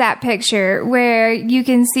takes that picture where you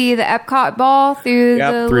can see the Epcot ball through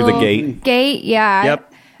the through the gate. Yeah.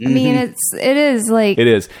 Yep. I mean, it is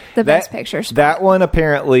the best picture spot. That one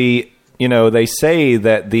apparently, they say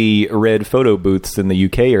that the red photo booths in the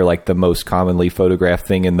UK are like the most commonly photographed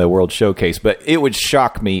thing in the World Showcase, but it would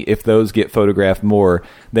shock me if those get photographed more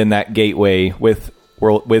than that gateway with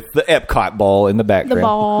the Epcot ball in the background. The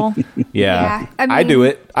ball. Yeah. I mean, I do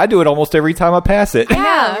it. I do it almost every time I pass it.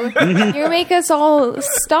 Yeah. You make us all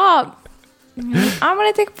stop. I'm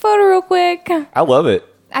going to take a photo real quick. I love it.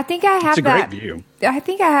 I think I have It's a that. great view. I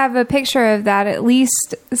think I have a picture of that at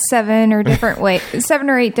least 7 or 8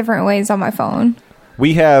 different ways on my phone.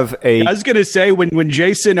 We have I was going to say, when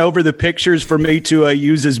Jay sent over the pictures for me to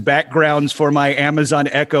use as backgrounds for my Amazon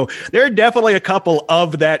Echo, there are definitely a couple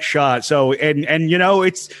of that shot. So, and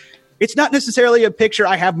it's it's not necessarily a picture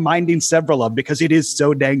I have minding several of because it is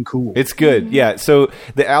so dang cool. It's good. Yeah. So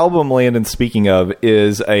the album Landon, speaking of,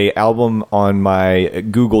 is a album on my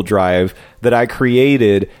Google Drive that I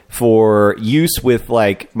created for use with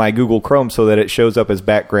like my Google Chrome so that it shows up as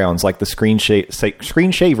backgrounds, like the screen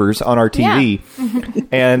shavers on our TV. Yeah.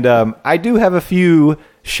 And I do have a few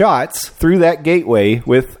shots through that gateway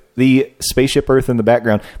with the spaceship Earth in the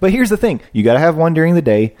background. But here's the thing. You got to have one during the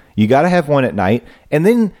day. You got to have one at night. And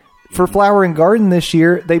then for Flower and Garden this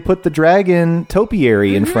year, they put the dragon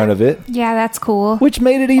topiary in front of it, Yeah, that's cool. which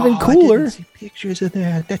made it even I cooler. didn't see pictures of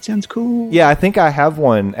that. That sounds cool. Yeah, I think I have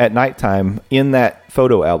one at nighttime in that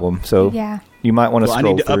photo album. So Yeah. you might want to Well, I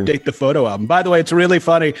scroll need to through. update the photo album. By the way, it's really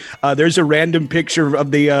funny. There's a random picture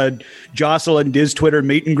of the Jostle and Diz Twitter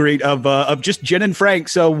meet and greet of just Jen and Frank.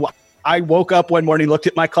 So I woke up one morning, looked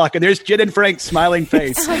at my clock, and there's Jen and Frank's smiling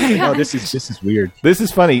face. Oh, this is weird. This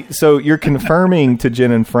is funny. So you're confirming to Jen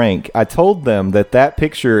and Frank. I told them that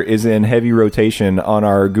picture is in heavy rotation on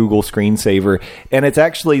our Google screensaver, and it's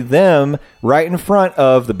actually them right in front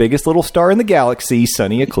of the biggest little star in the galaxy,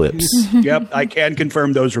 Sunny Eclipse. Yep, I can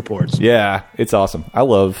confirm those reports. Yeah, it's awesome. I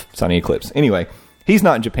love Sunny Eclipse. Anyway, he's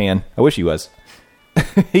not in Japan. I wish he was.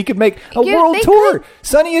 He could make a Yeah, world they tour.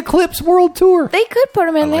 Sunny Eclipse world tour. They could put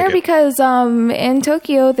them in like there it. because in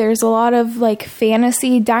Tokyo there's a lot of like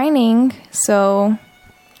fantasy dining. So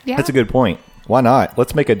Yeah. That's a good point. Why not?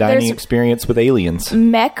 Let's make a dining There's- experience with aliens.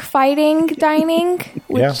 mech fighting dining,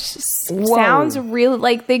 which Yeah. sounds really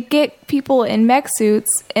like they get people in mech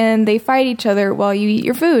suits and they fight each other while you eat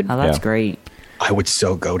your food. Oh, that's Yeah. great. I would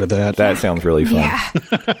so go to that. That sounds really fun.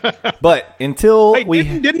 Yeah. But until Wait, we...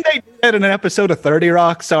 didn't they do that in an episode of 30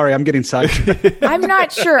 Rock? Sorry, I'm getting sidetracked. I'm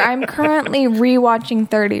not sure. I'm currently rewatching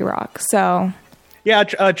 30 Rock, so Yeah,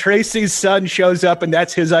 Tracy's son shows up, and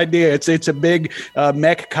that's his idea. It's a big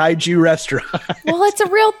mech kaiju restaurant. well, it's a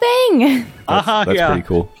real thing. Uh-huh, That's yeah. pretty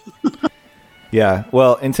cool. Yeah,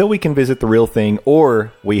 well, until we can visit the real thing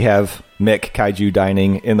or we have mech kaiju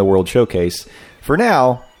dining in the World Showcase, for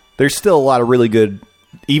now, there's still a lot of really good,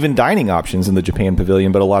 even dining options in the Japan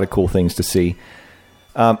Pavilion, but a lot of cool things to see.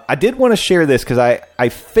 I did want to share this because I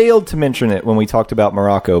failed to mention it when we talked about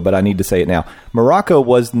Morocco, but I need to say it now. Morocco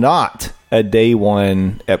was not a day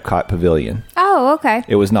one Epcot Pavilion. Oh, okay.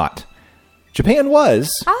 It was not. Japan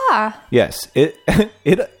was. Ah. Yes, it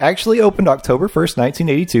actually opened October 1st,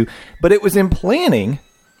 1982, but it was in planning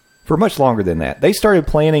for much longer than that. They started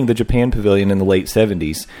planning the Japan Pavilion in the late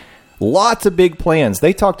 70s. Lots of big plans.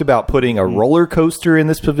 They talked about putting a roller coaster in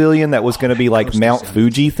this pavilion that was going to be like Mount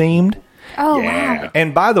Fuji themed. Oh, wow.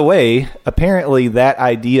 And by the way, apparently that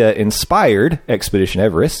idea inspired Expedition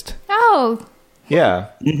Everest. Oh, Yeah.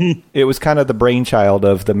 It was kind of the brainchild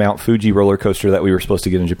of the Mount Fuji roller coaster that we were supposed to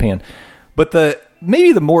get in Japan. But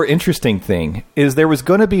maybe the more interesting thing is there was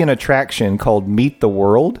going to be an attraction called Meet the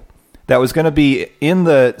World that was going to be in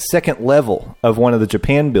the second level of one of the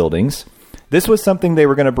Japan buildings. This was something they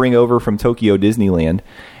were going to bring over from Tokyo Disneyland.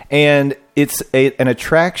 And it's an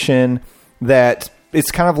attraction that it's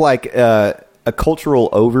kind of like a cultural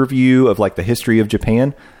overview of like the history of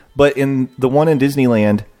Japan. But in the one in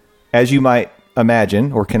Disneyland, as you might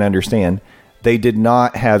imagine or can understand, they did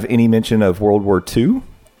not have any mention of World War II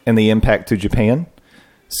and the impact to Japan.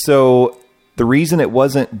 So the reason it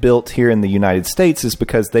wasn't built here in the United States is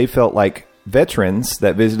because they felt like veterans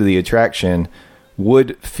that visited the attraction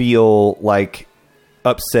would feel like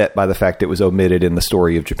upset by the fact it was omitted in the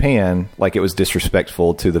story of Japan, like it was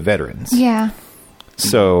disrespectful to the veterans. yeah.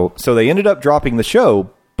 So they ended up dropping the show,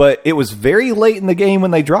 but it was very late in the game when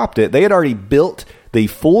they dropped it. They had already built the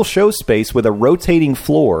full show space with a rotating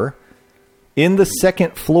floor in the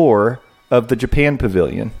second floor of the Japan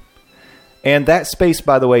Pavilion. And that space,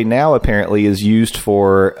 by the way, now apparently is used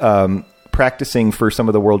for practicing for some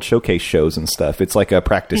of the World Showcase shows and stuff. It's like a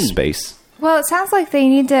practice space. Well, it sounds like they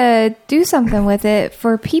need to do something with it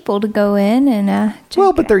for people to go in and check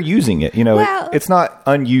Well, but it they're using it. You know, Well- it's not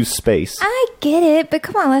unused space. I get it, but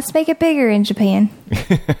come on, let's make it bigger in Japan.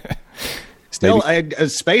 Still, a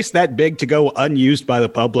space that big to go unused by the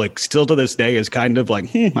public still to this day is kind of like,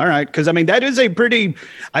 all right. Because, I mean, that is a pretty,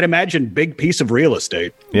 I'd imagine, big piece of real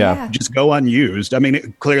estate. Yeah. Just go unused. I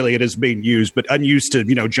mean, clearly it is being used, but unused to,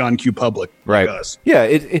 John Q. Public. Right. Like us. Yeah,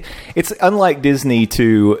 it's unlike Disney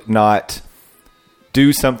to not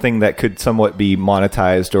do something that could somewhat be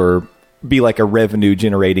monetized or be like a revenue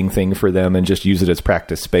generating thing for them and just use it as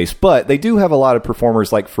practice space. But they do have a lot of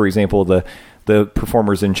performers, like, for example, the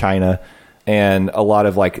performers in China and a lot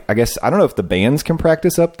of, like, I guess, I don't know if the bands can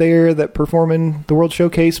practice up there that perform in the World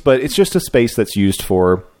Showcase, but it's just a space that's used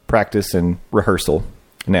for practice and rehearsal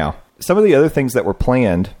now. Some of the other things that were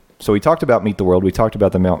planned So we talked about Meet the World. We talked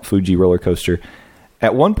about the Mount Fuji roller coaster.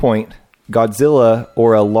 At one point, Godzilla,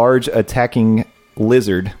 or a large attacking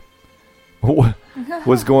lizard,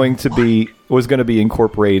 was going to be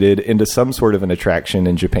incorporated into some sort of an attraction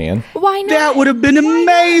in Japan. Why not? That would have been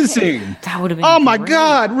amazing. That would have been Oh my great.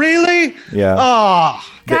 God! Really? Yeah. Oh,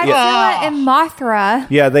 Godzilla and Mothra.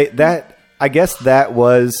 Yeah, I guess that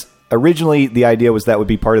was originally the idea was that would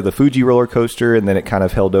be part of the Fuji roller coaster, and then it kind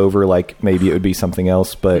of held over like maybe it would be something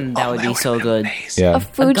else. But That would be so good. yeah, A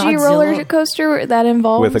Fuji Godzilla- roller coaster that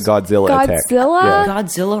involves with a Godzilla attack. Godzilla? Yeah.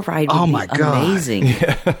 Godzilla ride would Oh be my God. amazing.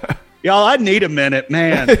 y'all, I need a minute,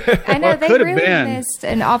 man. I know they could've really been. missed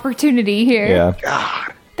an opportunity here. Yeah.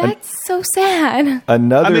 That's so sad.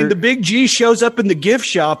 Another. I mean, the big G shows up in the gift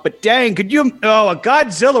shop, but dang, could you? Oh, a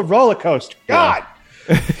Godzilla roller coaster. God.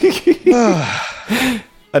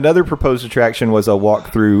 Another proposed attraction was a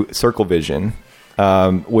walk through Circle Vision,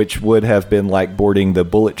 which would have been like boarding the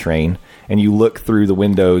bullet train, and you look through the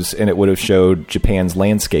windows, and it would have showed Japan's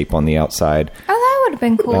landscape on the outside. Oh, that would have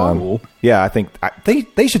been cool. Yeah, I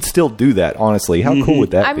think they should still do that. Honestly, how cool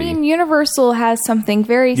would that I be? mean, Universal has something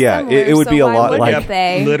very Yeah, similar. it would so be a why lot wouldn't like-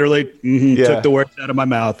 they? Literally Yeah. took the words out of my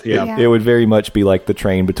mouth. Yeah. Yeah. It would very much be like the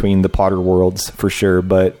train between the Potter worlds for sure,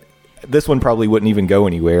 but this one probably wouldn't even go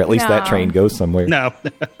anywhere. At least that No. train goes somewhere. No.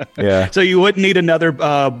 Yeah. So you wouldn't need another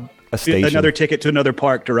station. another ticket to another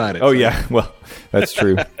park to ride it. Oh, So- yeah. Well, that's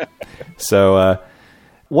true. So,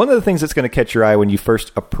 one of the things that's going to catch your eye when you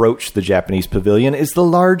first approach the Japanese pavilion is the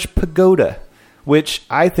large pagoda, which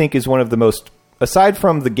I think is one of the most, aside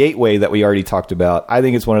from the gateway that we already talked about, I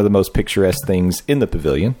think it's one of the most picturesque things in the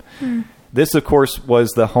pavilion. This, of course,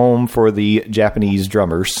 was the home for the Japanese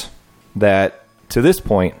drummers that, to this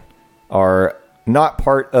point, are not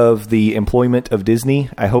part of the employment of Disney.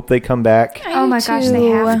 I hope they come back. Oh my gosh, they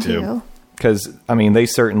have too. to. Because, I mean, they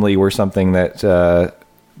certainly were something that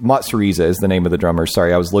Matsurise is the name of the drummer.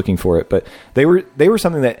 Sorry, I was looking for it. But they were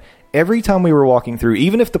something that every time we were walking through,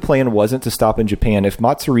 even if the plan wasn't to stop in Japan, if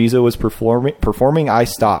Matsurise was performing, I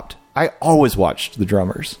stopped. I always watched the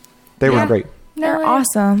drummers. They were great. They're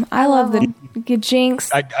awesome. I love the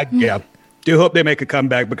Jinx. Yeah. Do hope they make a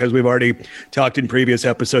comeback because we've already talked in previous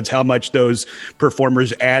episodes how much those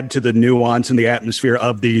performers add to the nuance and the atmosphere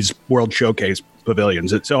of these World Showcase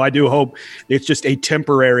pavilions. So I do hope it's just a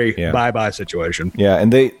temporary bye-bye situation. Yeah,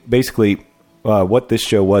 and they basically, what this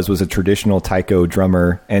show was a traditional taiko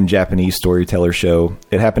drummer and Japanese storyteller show.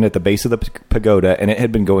 It happened at the base of the pagoda, and it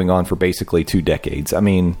had been going on for basically 2 decades. I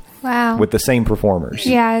mean, Wow. with the same performers.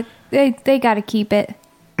 Yeah, they got to keep it.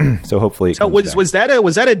 So hopefully it So comes back.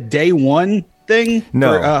 was that a day one thing?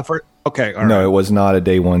 No. Okay. All right. No, it was not a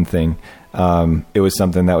day one thing. It was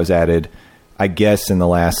something that was added, I guess, in the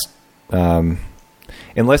last,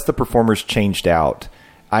 unless the performers changed out.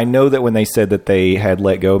 I know that when they said that they had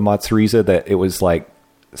let go of Matsurise, that it was like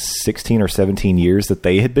 16 or 17 years that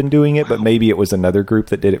they had been doing it, but maybe it was another group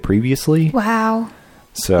that did it previously. Wow.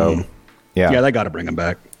 So, yeah, Yeah, they got to bring them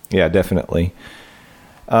back. yeah, definitely.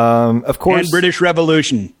 Of course, And British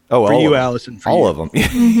Revolution. Oh, for all you, of them. Allison. For all you. of them.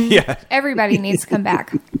 Yeah, Everybody needs to come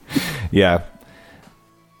back. yeah.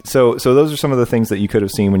 So those are some of the things that you could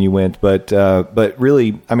have seen when you went, but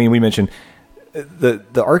really, I mean, we mentioned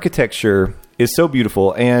the architecture is so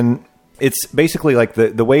beautiful, and it's basically like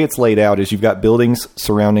the way it's laid out is you've got buildings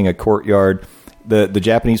surrounding a courtyard. The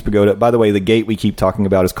Japanese pagoda. By the way, the gate we keep talking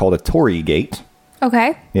about is called a torii gate.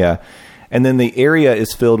 Okay. Yeah. And then the area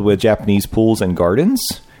is filled with Japanese pools and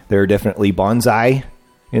gardens. There are definitely bonsai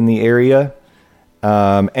in the area.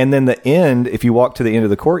 And then the end, if you walk to the end of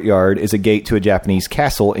the courtyard, is a gate to a Japanese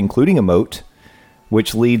castle, including a moat,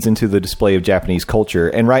 which leads into the display of Japanese culture.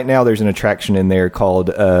 And right now there's an attraction in there called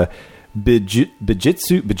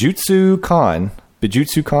Bijutsu Con.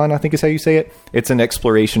 Bijutsu Con, I think is how you say it. It's an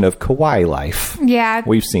exploration of kawaii life. Yeah,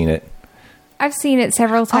 We've seen it. I've seen it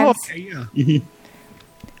several Oh, times. okay, yeah.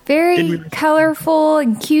 Very colorful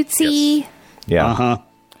and cutesy. Yeah. Uh-huh.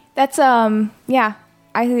 That's yeah.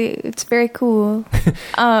 I think it's very cool.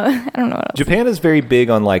 I don't know what else. Japan is very big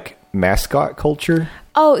on like mascot culture.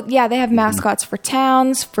 Oh yeah, they have mascots for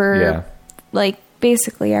towns, for Yeah. like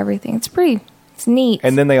basically everything. It's neat.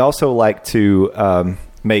 And then they also like to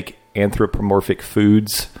make anthropomorphic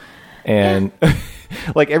foods, and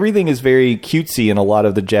like everything is very cutesy in a lot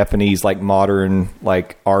of the Japanese like modern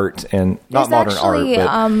like art and not There's modern actually,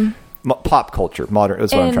 art, but pop culture. Modern.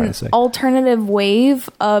 That's what I'm trying to say. alternative wave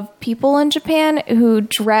of people in Japan who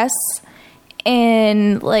dress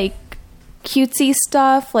in like cutesy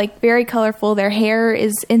stuff, like very colorful. Their hair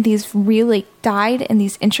is in these really dyed in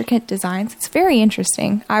these intricate designs. It's very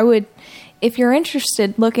interesting. I would, if you're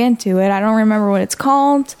interested, look into it. I don't remember what it's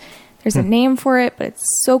called. There's a name for it, but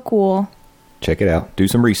it's so cool. Check it out. Do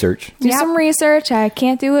some research. Do some research. I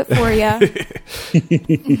can't do it for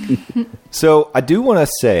you. So I do want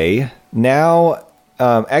to say now,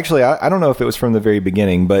 actually, I don't know if it was from the very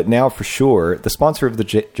beginning, but now for sure, the sponsor of the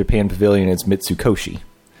Japan Pavilion is Mitsukoshi.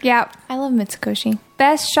 Yeah. I love Mitsukoshi.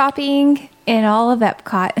 Best shopping in all of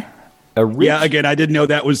Epcot. Yeah, again, I didn't know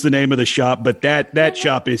that was the name of the shop, but that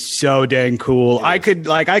shop is so dang cool. I could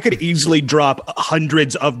easily drop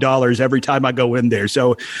hundreds of dollars every time I go in there.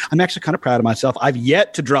 So I'm actually kind of proud of myself. I've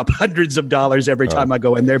yet to drop hundreds of dollars every time I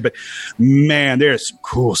go in there, but man, there's some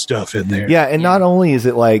cool stuff in there. Yeah, and not only is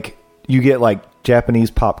it like you get like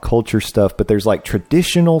Japanese pop culture stuff, but there's like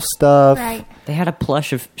traditional stuff. Right. They had a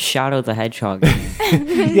plush of Shadow the Hedgehog.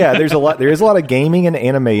 Yeah, there is a lot of gaming and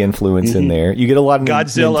anime influence in there. You get a lot of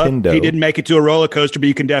Godzilla. Nintendo. He didn't make it to a roller coaster, but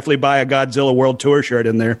you can definitely buy a Godzilla World Tour shirt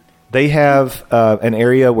in there. They have an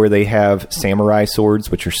area where they have samurai swords,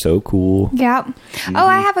 which are so cool. Yeah. Oh,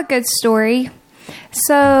 I have a good story.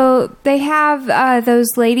 So they have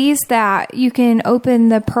those ladies that you can open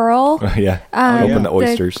the pearl. Yeah, open the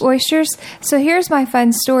oysters. So here's my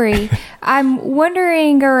fun story. I'm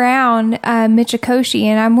wandering around Michikoshi,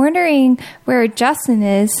 and I'm wondering where Justin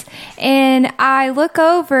is. And I look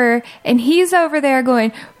over, and he's over there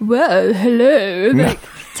going, "Whoa, hello," like,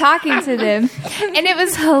 talking to them, and it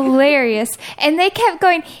was hilarious. And they kept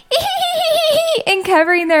going and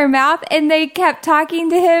covering their mouth, and they kept talking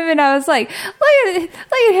to him, and I was like, look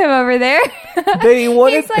at him over there. They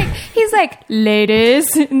wanted. he's like,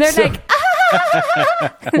 ladies, and they're like,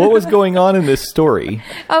 What was going on in this story?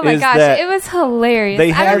 oh my is gosh, that it was hilarious.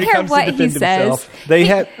 they I have- don't care comes to what he defend says. himself.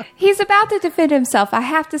 They He's about to defend himself. I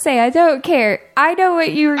have to say, I don't care. I know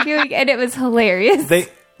what you were doing, and it was hilarious.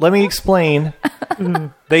 Let me explain.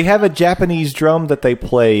 They have a Japanese drum that they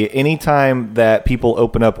play anytime that people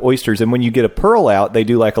open up oysters. And when you get a pearl out, they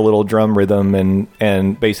do like a little drum rhythm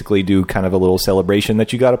and basically do kind of a little celebration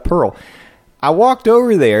that you got a pearl. I walked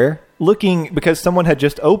over there looking because someone had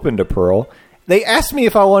just opened a pearl. They asked me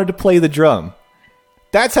if I wanted to play the drum.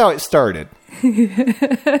 That's how it started. And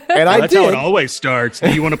I That's did. how it always starts.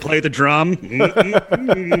 Do you want to play the drum?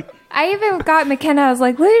 I even got McKenna. I was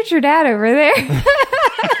like, look at your dad over there.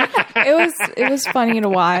 It was funny to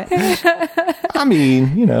watch. I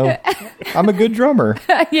mean, you know, I'm a good drummer.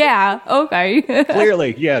 Yeah, okay.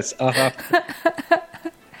 Clearly, yes. Uh-huh.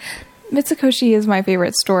 Mitsukoshi is my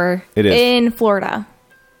favorite store. It is. in Florida.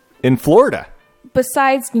 In Florida.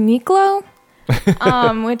 Besides Uniqlo,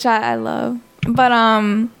 which I love,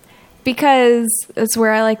 but because it's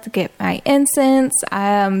where I like to get my incense.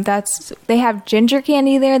 They have ginger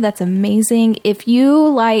candy there. That's amazing. If you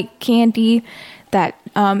like candy that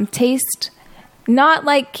taste not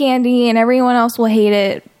like candy and everyone else will hate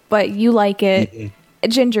it, but you like it,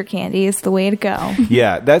 ginger candy is the way to go.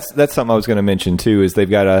 Yeah, that's something I was going to mention too. Is they've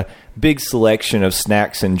got a big selection of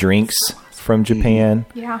snacks and drinks from Japan.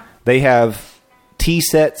 Yeah. They have tea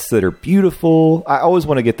sets that are beautiful. I always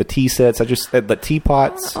want to get the tea sets. The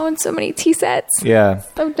teapots. I own so many tea sets. Yeah,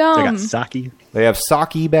 So They dumb. got sake. they have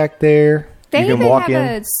sake back there. They you can even walk have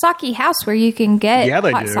in. a sake house where you can get Yeah,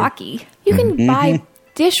 they hot do. sake. You can buy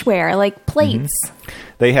dishware like plates.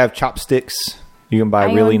 They have chopsticks. You can buy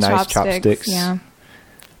I really own nice chopsticks. Yeah.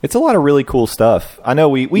 It's a lot of really cool stuff. I know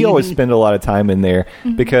we always spend a lot of time in there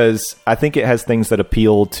because I think it has things that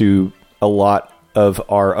appeal to a lot of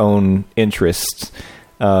our own interests,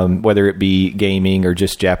 whether it be gaming or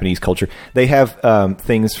just Japanese culture. They have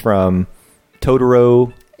things from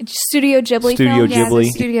Totoro. Studio Ghibli Studio films. Yeah, the Ghibli.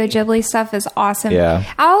 Studio Ghibli stuff is awesome. Yeah.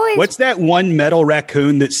 I always What's that one metal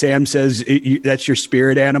raccoon that Sam says that's your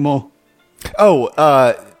spirit animal? Oh,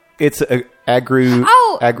 it's a Agru.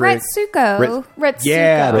 Retsuko. Retsuko.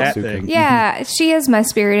 Yeah, that Retsuko. thing. Yeah, she is my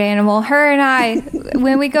spirit animal. Her and I,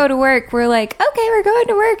 when we go to work, we're like, okay, we're going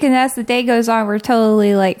to work. And as the day goes on, we're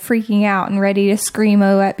totally like freaking out and ready to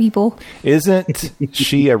screamo at people. Isn't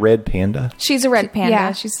she a red panda? She's a red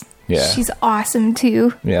panda. Yeah. She's awesome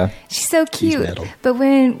too. Yeah. She's so cute. metal. But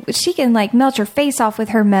when she can like melt your face off with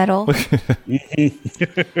her metal.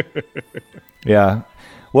 Yeah.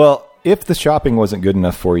 Well, if the shopping wasn't good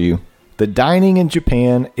enough for you, the dining in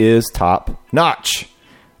Japan is top notch.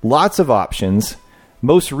 Lots of options.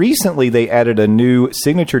 Most recently, they added a new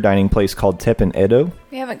signature dining place called Teppen Edo.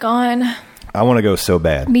 we haven't gone. I want to go so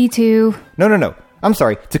bad. Me too. No. I'm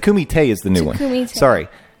sorry. Takumi Tei is the new one. Takumi Tei. Sorry. I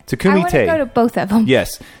Takumi want to Tei. go to both of them.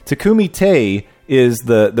 Yes. Takumi Tei is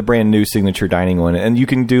the brand new signature dining one. And you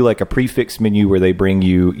can do like a prefix menu where they bring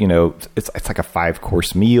you, it's like a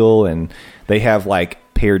 5-course meal, and they have like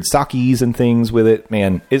paired sakis and things with it.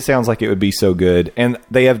 Man, it sounds like it would be so good. And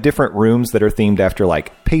they have different rooms that are themed after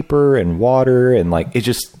like paper and water, and like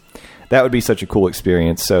that would be such a cool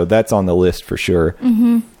experience. So that's on the list for sure.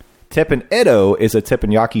 Teppanyaki Edo is a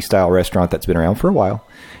teppanyaki style restaurant that's been around for a while.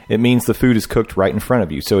 It means the food is cooked right in front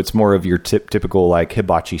of you. So it's more of your typical like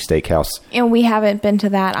hibachi steakhouse. And we haven't been to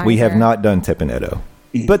that either. We have not done Teppanyaki Edo.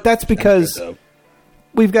 But that's because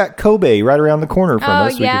we've got Kobe right around the corner from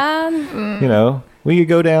us. Yeah. We could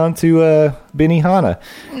go down to Benihana.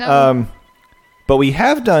 No. But we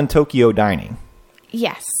have done Tokyo Dining.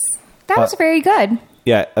 Yes. That was very good.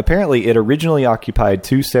 Yeah, apparently it originally occupied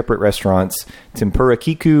 2 separate restaurants, Tempura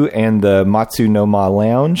Kiku and the Matsu no Ma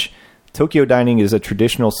Lounge. Tokyo Dining is a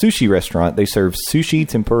traditional sushi restaurant. They serve sushi,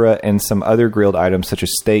 tempura, and some other grilled items such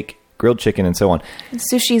as steak, grilled chicken, and so on.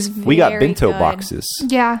 Sushi's very We got bento good. boxes.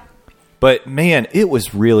 Yeah, But man, it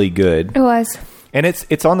was really good. it was. And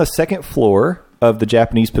it's on the second floor of the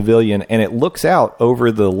Japanese pavilion, and it looks out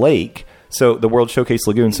over the lake. So the World Showcase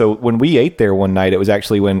Lagoon. So when we ate there one night, it was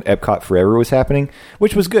actually when Epcot Forever was happening,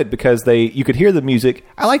 which was good because you could hear the music.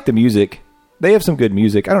 I like the music. They have some good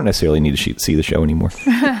music. I don't necessarily need to see the show anymore.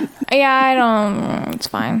 Yeah, I don't. It's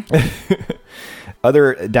fine.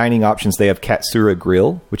 Other dining options, they have Katsura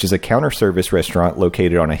Grill, which is a counter service restaurant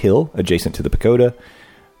located on a hill adjacent to the pagoda.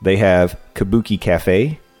 They have Kabuki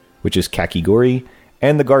Cafe, which is kakigori,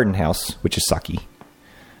 and the Garden House, which is sake.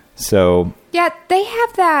 So Yeah, they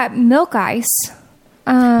have that milk ice.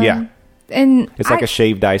 yeah, And it's like a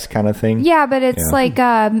shaved ice kind of thing. Yeah, but it's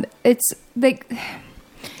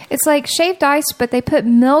it's like shaved ice, but they put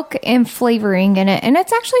milk and flavoring in it, and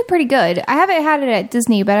it's actually pretty good. I haven't had it at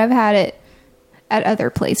Disney, but I've had it at other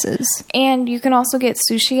places. And you can also get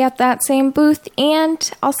sushi at that same booth.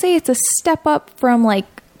 And I'll say it's a step up from like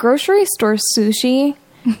grocery store sushi.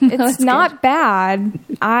 It's not bad.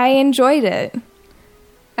 I enjoyed it.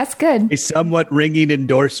 That's good. A somewhat ringing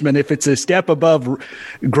endorsement if it's a step above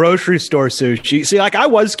grocery store sushi. See, like I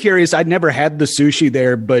was curious. I'd never had the sushi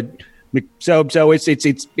there, but so it's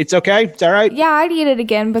okay. It's all right. Yeah, I'd eat it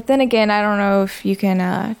again. But then again, I don't know if you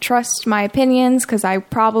can trust my opinions because I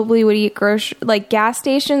probably would eat gas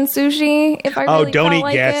station sushi if I really don't felt eat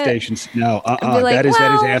like gas it. stations. No, be like, that is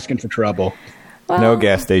well- asking for trouble. No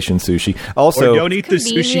gas station sushi. Also, Or don't eat the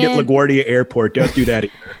sushi at convenient. LaGuardia Airport. Don't do that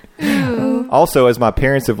either. Also, as my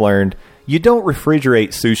parents have learned, you don't refrigerate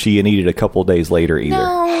sushi and eat it a couple days later either.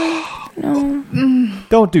 No,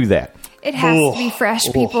 Don't do that. It has to be fresh,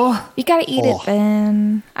 people. you gotta eat it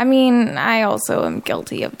then. I mean, I also am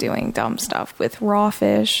guilty of doing dumb stuff with raw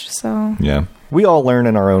fish. So Yeah. We all learn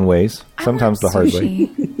in our own ways, sometimes the hard way.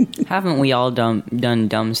 Sushi. Haven't we all done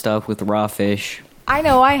dumb stuff with raw fish? I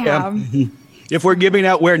know I have. If we're giving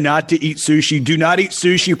out where not to eat sushi, do not eat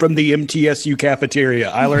sushi from the MTSU cafeteria.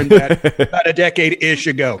 I learned that about a decade-ish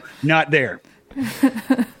ago. Not there.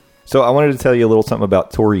 So I wanted to tell you a little something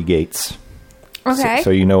about torii gates. Okay. So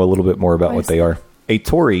you know a little bit more about what they are. A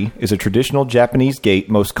torii is a traditional Japanese gate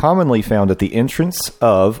most commonly found at the entrance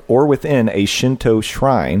of or within a Shinto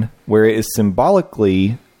shrine, where it is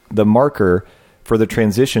symbolically the marker for the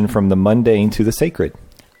transition from the mundane to the sacred.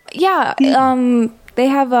 Yeah, they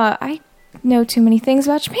have I know too many things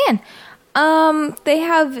about Japan. They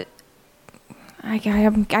have. I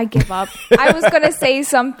give up. I was going to say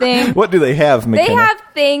something. What do they have, McKenna? They have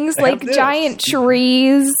things They like have this. giant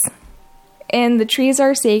trees, and the trees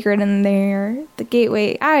are sacred, and they're the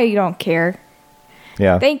gateway. I don't care.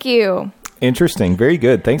 Yeah. Thank you. Interesting. Very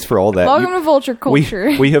good. Thanks for all that. Welcome to vulture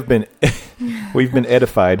culture. We have been we've been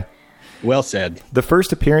edified. Well said. The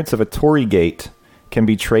first appearance of a torii gate can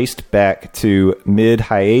be traced back to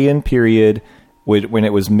mid-Heian period when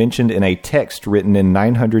it was mentioned in a text written in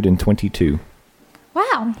 922.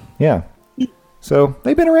 Wow. Yeah. So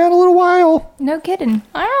they've been around a little while. No kidding.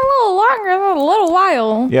 I'm a little longer than a little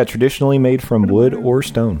while. Yeah, traditionally made from wood or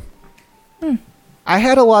stone. I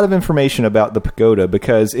had a lot of information about the pagoda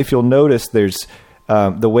because if you'll notice, there's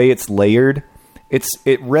the way it's layered.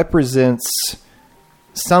 It represents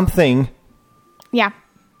something, Yeah.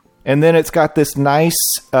 and then it's got this nice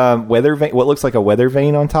weather vane, what looks like a weather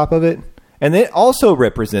vane on top of it, and it also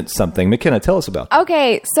represents something. McKenna, tell us about that.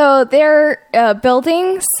 Okay, so they're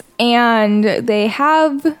buildings, and they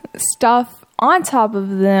have stuff on top of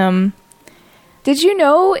them. Did you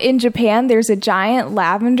know in Japan there's a giant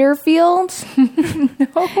lavender field?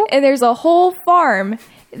 No. And there's a whole farm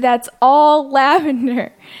that's all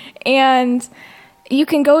lavender. And you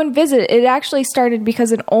can go and visit. It actually started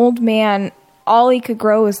because an old man, all he could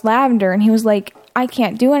grow was lavender. And he was like, I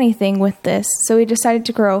can't do anything with this. So he decided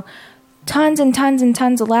to grow tons and tons and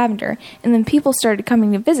tons of lavender. And then people started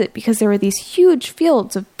coming to visit because there were these huge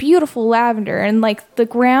fields of beautiful lavender. And like the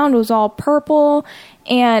ground was all purple.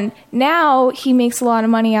 And now he makes a lot of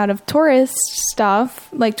money out of tourist stuff,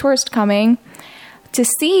 like tourists coming to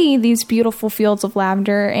see these beautiful fields of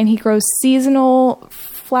lavender, and he grows seasonal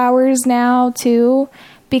flowers now too,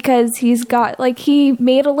 because he's got, like, he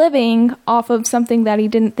made a living off of something that he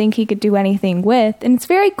didn't think he could do anything with, and it's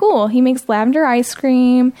very cool. He makes lavender ice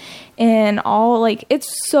cream and all, like,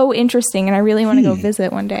 it's so interesting, and I really want to go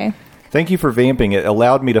visit one day. Thank you for vamping. It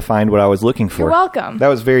allowed me to find what I was looking for. You're welcome. That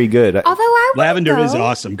was very good. Although I wanna Lavender go. is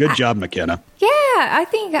awesome. Good job, McKenna. Yeah, I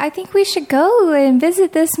think we should go and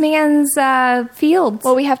visit this man's fields.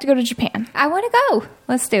 Well, we have to go to Japan. I want to go.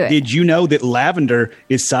 Let's do it. Did you know that lavender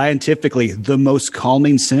is scientifically the most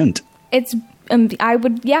calming scent? It's, I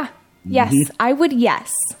would, yeah. Yes, I would,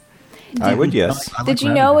 yes. I would, yes. Did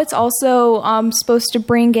you know it's also supposed to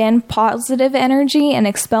bring in positive energy and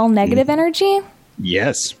expel negative energy?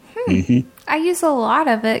 Yes. I use a lot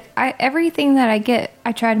of it. Everything that I get,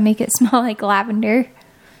 I try to make it smell like lavender.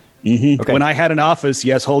 Okay. When I had an office,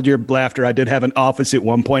 yes, hold your laughter. I did have an office at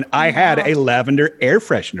one point. I had a lavender air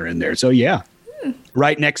freshener in there. So, yeah,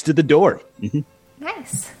 right next to the door.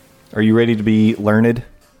 Nice. Are you ready to be learned?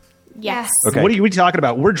 Yes. Okay. What are you talking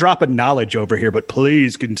about? We're dropping knowledge over here, but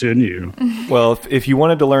please continue. Well, if you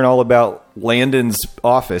wanted to learn all about Landon's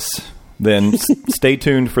office, then stay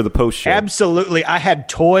tuned for the post show. Absolutely. I had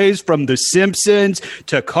toys from The Simpsons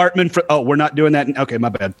to Cartman. We're not doing that. Okay, my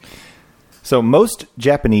bad. So most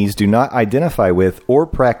Japanese do not identify with or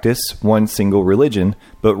practice one single religion,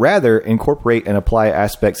 but rather incorporate and apply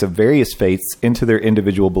aspects of various faiths into their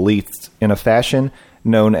individual beliefs in a fashion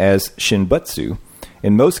known as Shinbutsu.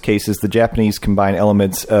 In most cases, the Japanese combine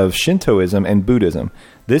elements of Shintoism and Buddhism.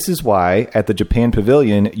 This is why, at the Japan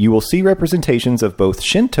Pavilion, you will see representations of both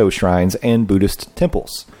Shinto shrines and Buddhist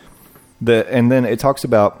temples. And then it talks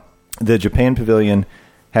about the Japan Pavilion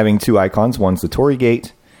having two icons. One's the Torii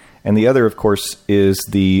Gate, and the other, of course, is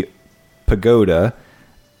the pagoda.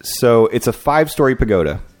 So it's a 5-story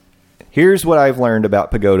pagoda. Here's what I've learned about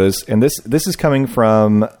pagodas, and this is coming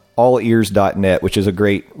from allears.net, which is a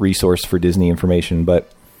great resource for Disney information,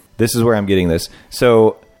 but this is where I'm getting this.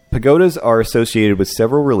 So pagodas are associated with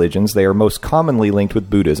several religions. They are most commonly linked with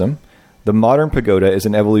Buddhism. The modern pagoda is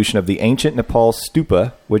an evolution of the ancient Nepal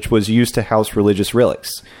stupa, which was used to house religious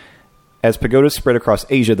relics. As pagodas spread across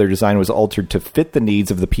Asia, their design was altered to fit the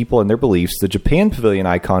needs of the people and their beliefs. The Japan Pavilion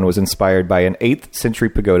icon was inspired by an 8th century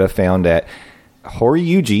pagoda found at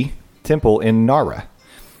Horyuji Temple in Nara.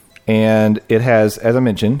 And it has, as I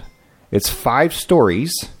mentioned, it's 5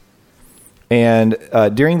 stories. And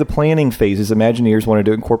during the planning phases, Imagineers wanted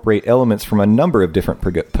to incorporate elements from a number of different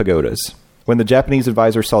pagodas. When the Japanese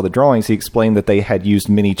advisor saw the drawings, he explained that they had used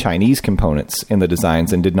many Chinese components in the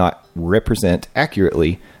designs and did not represent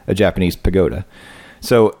accurately a Japanese pagoda.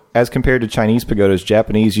 So, as compared to Chinese pagodas,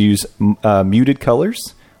 Japanese use muted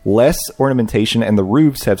colors, less ornamentation, and the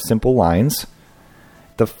roofs have simple lines.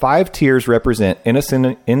 The 5 tiers represent, in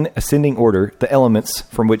ascending order, the elements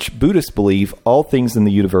from which Buddhists believe all things in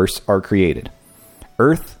the universe are created: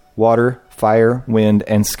 earth, water, fire, wind,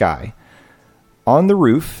 and sky. On the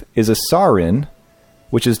roof is a sarin,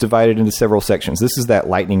 which is divided into several sections. This is that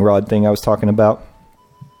lightning rod thing I was talking about.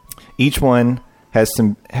 Each one has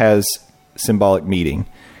symbolic meaning.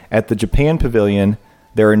 At the Japan Pavilion,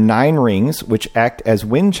 there are 9 rings which act as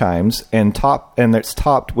wind chimes, and it's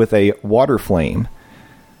topped with a water flame.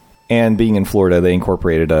 And being in Florida, they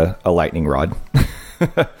incorporated a lightning rod.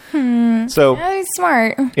 So That's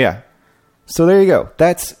smart. yeah. So there you go.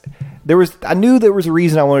 I knew there was a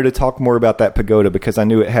reason I wanted to talk more about that pagoda, because I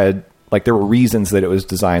knew it had, like, there were reasons that it was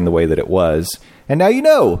designed the way that it was. And now you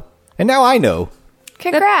know. And now I know.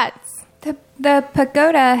 Congrats. The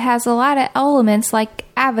pagoda has a lot of elements like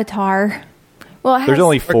Avatar, Well, it has There's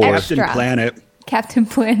only 4. extra. Captain Planet. Captain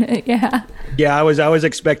Planet. Yeah. Yeah, I was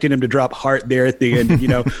expecting him to drop heart there at the end. You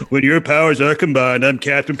know, when your powers are combined, I'm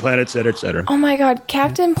Captain Planet, et cetera, et cetera. Oh my God,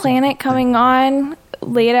 Captain Planet coming on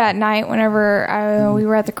late at night whenever we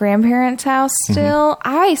were at the grandparents' house still.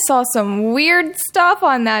 I saw some weird stuff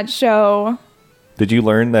on that show. Did you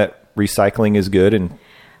learn that recycling is good and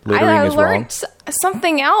littering I is learned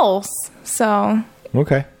something else. So, wrong?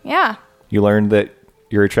 Okay. yeah. You learned that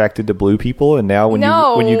you're attracted to blue people, and now when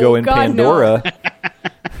No, you go in God, Pandora,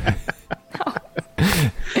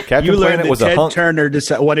 Captain You learned Planet that was a Ted hunk. Turner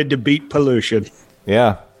wanted to beat pollution.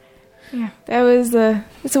 Yeah. That was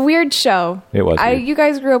it's a weird show. It was weird. You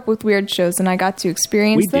guys grew up with weird shows, and I got to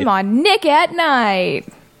experience We them did. on Nick at Night.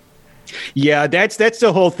 Yeah, that's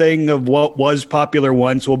the whole thing of what was popular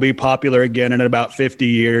once will be popular again in about 50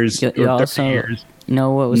 years. You or 30 also years.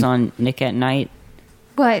 know what was on Nick at Night?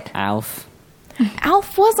 What? Alf.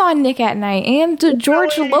 Alf was on Nick at Night, and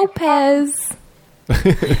George Lopez.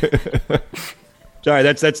 Sorry,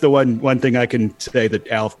 that's the one thing I can say that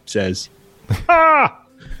Alf says.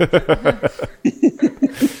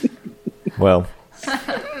 Well,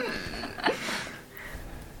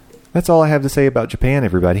 that's all I have to say about Japan,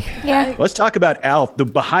 everybody. Yeah. Let's talk about Alf. The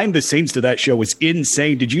behind the scenes to that show was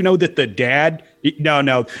insane. Did you know that the dad?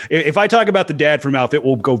 No. If I talk about the dad from Alf, it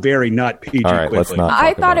will go very not PG. All right, quickly. let's not.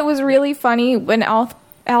 I talk thought about it was really funny when Alf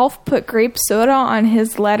put grape soda on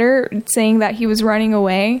his letter saying that he was running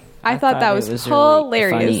away. I thought that was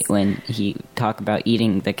hilarious. Really funny when he talked about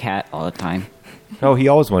eating the cat all the time. Oh, he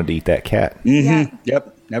always wanted to eat that cat. Mm-hmm.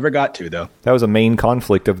 Yep. Never got to, though. That was a main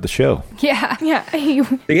conflict of the show. Yeah. Yeah, The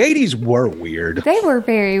 80s were weird. They were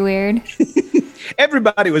very weird.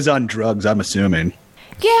 Everybody was on drugs, I'm assuming.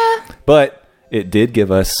 yeah. But it did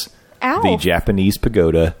give us Alf. the Japanese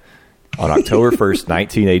pagoda on October 1st,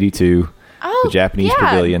 1982. Oh, The Japanese yeah.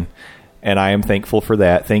 pavilion. And I am thankful for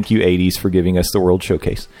that. Thank you, 80s, for giving us the World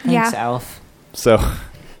Showcase. Thanks, Yeah. Alf. So,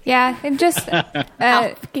 Yeah. And just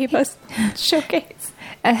Alf gave us showcase.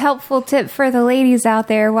 a helpful tip for the ladies out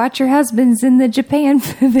there: watch your husbands in the Japan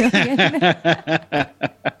pavilion.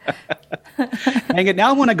 Hang it. Now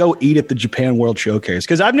I want to go eat at the Japan World Showcase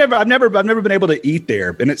because I've never been able to eat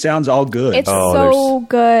there, and it sounds all good. It's Oh, so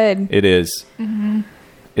good. it is.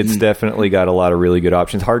 It's definitely got a lot of really good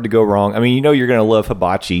options. Hard to go wrong. I mean, you know you're going to love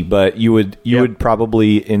hibachi, but you would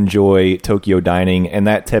probably enjoy Tokyo dining and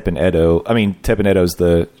that Teppan Edo. I mean, Teppan Edo's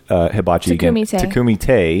the hibachi again. Takumi-te.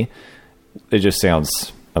 Takumi-te. It just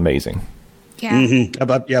sounds amazing. Yeah.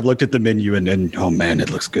 I've looked at the menu and oh man, it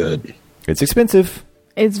looks good. It's expensive,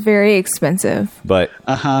 It's very expensive. but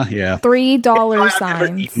Yeah. $3 I've never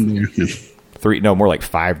signs. eaten there. more like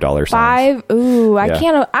 $5 signs. Five. Ooh,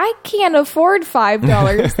 Yeah. I can't afford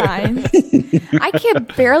 $5 signs. I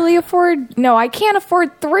can't barely afford. No, I can't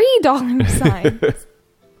afford $3 signs.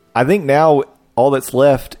 I think now all that's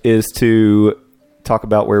left is to talk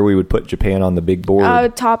about where we would put Japan on the big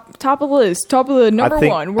board. Top of the list. Top of the number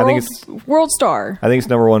think- one. I think World Star. I think it's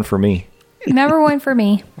number one for me. Number one for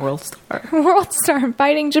me. World Star. World Star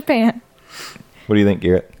fighting Japan. What do you think,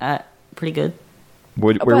 Garrett? Pretty good.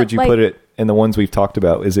 Where But, would you like, put it in the ones we've talked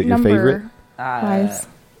about? Is it your favorite? Wise.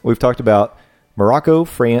 We've talked about Morocco,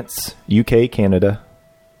 France, UK, Canada,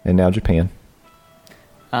 and now Japan.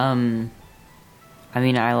 I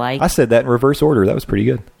mean, I said that in reverse order. That was pretty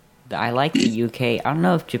good. I like the UK. I don't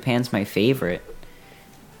know if Japan's my favorite,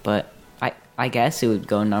 but I guess it would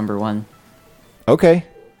go number one. Okay.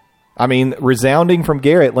 I mean, resounding from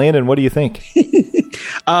Garrett. Landon, what do you think?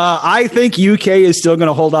 I think UK is still going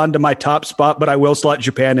to hold on to my top spot, but I will slot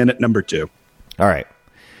Japan in at number 2. All right.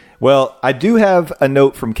 Well, I do have a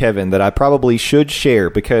note from Kevin that I probably should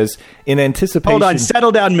share because in anticipation... Hold on,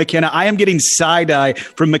 settle down, McKenna. I am getting side eye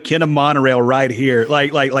from McKenna Monorail right here.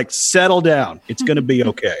 Like, settle down. It's going to be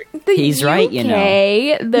okay. He's right, you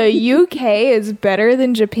know. The UK is better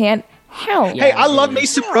than Japan. Hell. Yeah. Hey, I love me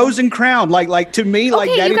some Rose and Crown. Like to me, like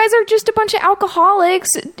Okay, that you guys are just a bunch of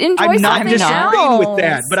alcoholics. Enjoy I'm not something disagreeing with else.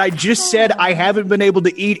 that, but I just said I haven't been able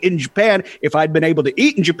to eat in Japan. If I'd been able to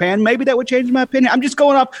eat in Japan, maybe that would change my opinion. I'm just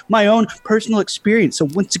going off my own personal experience. So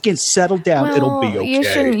once again, settle down. Well, It'll be okay. You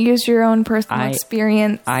shouldn't use your own personal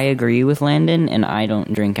experience. I agree with Landon, and I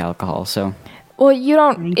don't drink alcohol, so Well, you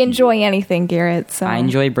don't enjoy anything, Garrett. So I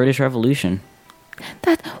enjoy British Revolution.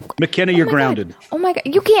 McKenna, you're grounded. Oh my god,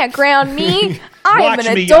 you can't ground me. I Watch am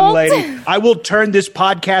an me, young adult. lady. I will turn this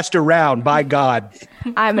podcast around. By God.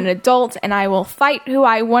 I'm an adult, and I will fight who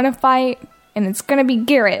I want to fight, and it's gonna be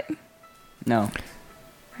Garrett. No.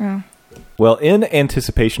 Well, in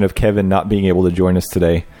anticipation of Kevin not being able to join us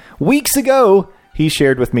today, weeks ago, he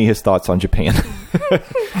shared with me his thoughts on Japan.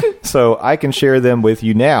 So I can share them with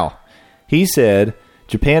you now. He said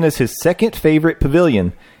Japan is his second favorite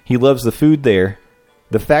pavilion. He loves the food there.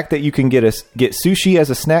 The fact that you can get sushi as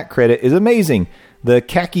a snack credit is amazing. The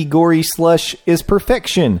kakigori slush is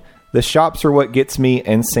perfection. The shops are what gets me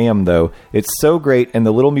and Sam, though. It's so great, and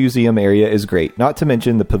the little museum area is great. Not to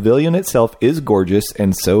mention, the pavilion itself is gorgeous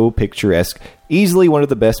and so picturesque. Easily one of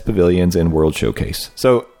the best pavilions in World Showcase.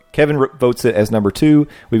 So Kevin votes it as number 2.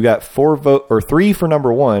 We've got 3 for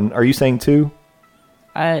number 1. Are you saying 2?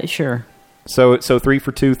 Sure. So 3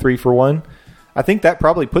 for 2, 3 for 1. I think that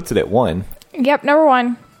probably puts it at 1. Yep, number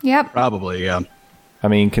 1. Yep. Probably, yeah. I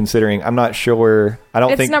mean, considering I'm not sure. I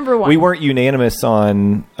don't It's think number 1. we weren't unanimous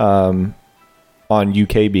on UK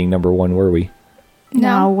being number 1, were we?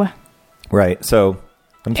 No. Right. So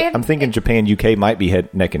I'm thinking Japan, UK might be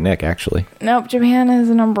neck and neck, actually. Nope, Japan is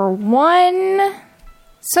number 1.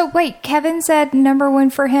 So wait, Kevin said number 1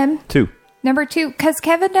 for him. 2. Number 2, because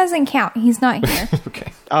Kevin doesn't count. He's not here.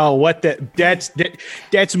 Okay. Oh, what that's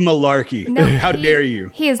malarkey. No, How dare you?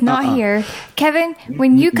 He is not here. Kevin,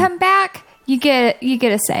 when you come back, you get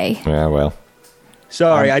a say. Yeah. Well.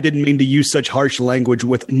 Sorry, I didn't mean to use such harsh language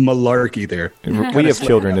with malarkey there. We have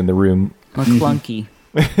children in the room. McClunky.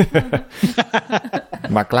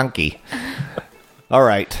 McClunky. All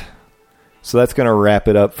right. So that's going to wrap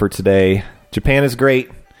it up for today. Japan is great.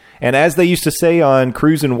 And as they used to say on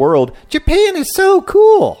Cruisin' World, Japan is so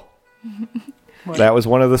cool. That was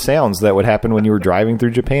one of the sounds that would happen when you were driving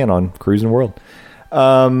through Japan on Cruisin' World.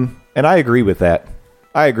 And I agree with that.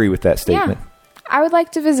 I agree with that statement. Yeah. I would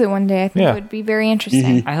like to visit one day. I think Yeah. it would be very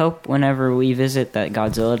interesting. I hope whenever we visit that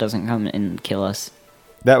Godzilla doesn't come and kill us.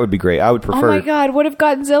 That would be great. I would Oh prefer. my god, what if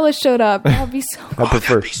Godzilla showed up? That would be so I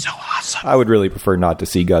prefer. So awesome. I would really prefer not to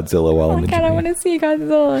see Godzilla while Oh I'm my in god, I Japan. want to see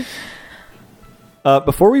Godzilla.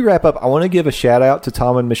 Before we wrap up, I want to give a shout out to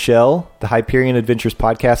Tom and Michelle, the Hyperion Adventures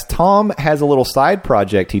podcast. Tom has a little side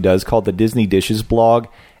project he does called the Disney Dishes blog.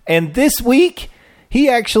 And this week, he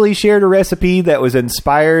actually shared a recipe that was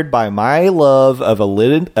inspired by my love of a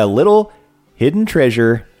little hidden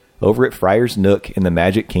treasure over at Friar's Nook in the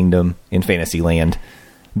Magic Kingdom in Fantasyland.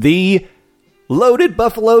 The loaded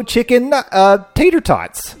buffalo chicken tater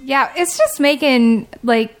tots. Yeah, it's just making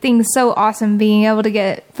like things so awesome being able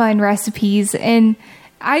to find recipes, and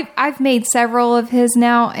I've made several of his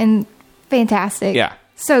now, and fantastic. Yeah.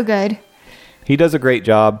 So good. He does a great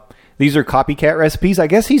job. These are copycat recipes. I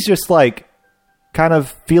guess he's just like kind of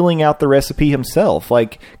feeling out the recipe himself,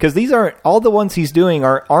 like, because these aren't all the ones he's doing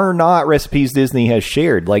are not recipes Disney has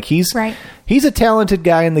shared. Like he's a talented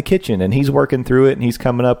guy in the kitchen, and he's working through it, and he's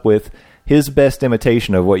coming up with his best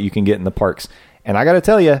imitation of what you can get in the parks. And I got to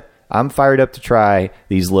tell you, I'm fired up to try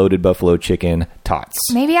these loaded buffalo chicken tots.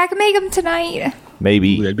 Maybe I can make them tonight.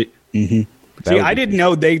 Maybe. See, I didn't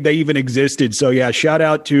know they even existed. So, yeah, shout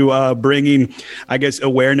out to bringing, I guess,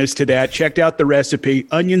 awareness to that. Checked out the recipe.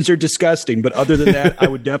 Onions are disgusting. But other than that, I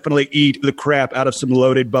would definitely eat the crap out of some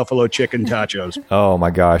loaded buffalo chicken tachos. Oh,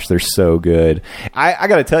 my gosh. They're so good. I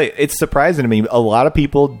got to tell you, it's surprising to me. A lot of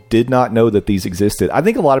people did not know that these existed. I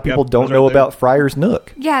think a lot of people don't those are know there. about Friar's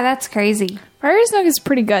Nook. Yeah, that's crazy. Friar's Nook is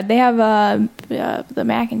pretty good. They have the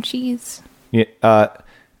mac and cheese. Yeah,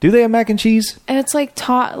 do they have mac and cheese? And it's like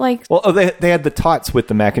Well, they had the tots with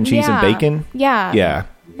the mac and cheese and bacon. Yeah. Yeah.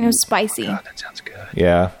 And it was spicy. God, that sounds good.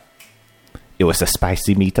 Yeah. It was a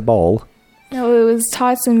spicy meatball. No, it was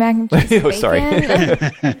tots and mac and cheese. And Oh, sorry. bacon.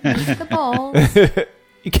 The balls.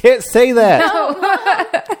 You can't say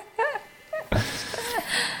that.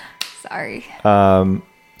 Sorry.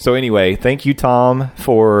 So anyway, thank you, Tom,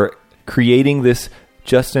 for creating this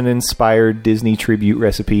Justin-inspired Disney tribute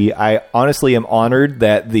recipe. I honestly am honored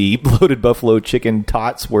that the loaded buffalo chicken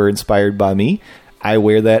tots were inspired by me. I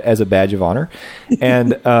wear that as a badge of honor.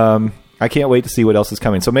 And I can't wait to see what else is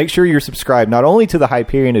coming. So make sure you're subscribed not only to the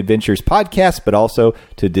Hyperion Adventures podcast, but also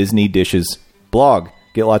to Disney Dishes blog.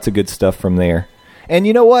 Get lots of good stuff from there. And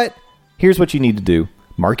you know what? Here's what you need to do.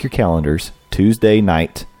 Mark your calendars. Tuesday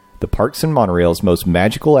night, the Parks and Monorail's most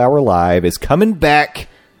magical hour live is coming back.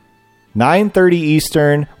 9:30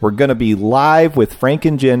 Eastern. We're going to be live with Frank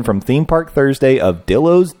and Jen from Theme Park Thursday of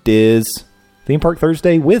Dillo's Diz. Theme Park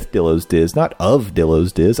Thursday with Dillo's Diz, not of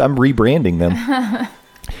Dillo's Diz. I'm rebranding them.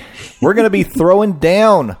 We're going to be throwing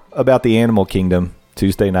down about the Animal Kingdom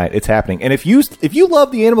Tuesday night. It's happening. And if you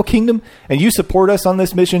love the Animal Kingdom and you support us on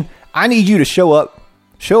this mission, I need you to show up.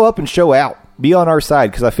 Show up and show out. Be on our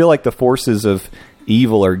side, because I feel like the forces of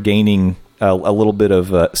evil are gaining a little bit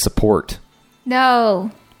of support.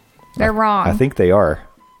 No, they're wrong. I think they are.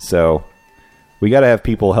 So we got to have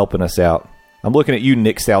people helping us out. I'm looking at you,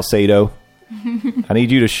 Nick Salcedo. I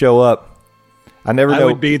need you to show up. I never know. I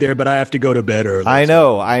would be there, but I have to go to bed early. I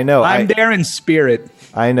know. I'm there in spirit.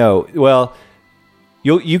 I know. Well,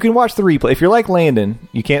 you can watch the replay. If you're like Landon,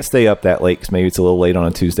 you can't stay up that late because maybe it's a little late on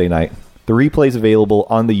a Tuesday night. The replay's available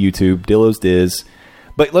on the YouTube, Dillo's Diz.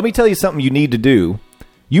 But let me tell you something you need to do.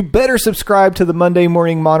 You better subscribe to the Monday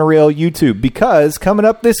Morning Monorail YouTube, because coming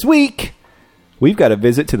up this week, we've got a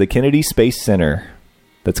visit to the Kennedy Space Center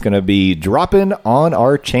that's going to be dropping on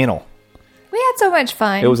our channel. We had so much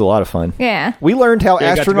fun. It was a lot of fun. Yeah. We learned how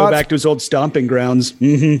I got to go astronauts back to his old stomping grounds.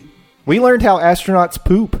 Mm-hmm. we learned how astronauts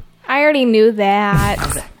poop. I already knew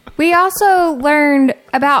that. We also learned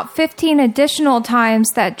about 15 additional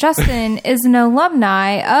times that Justin is an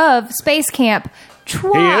alumni of Space Camp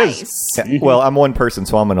twice. Yeah, well, I'm one person,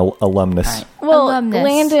 so I'm an alumnus. Well, Alumnus.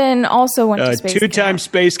 Landon also went to Space Two-time Camp.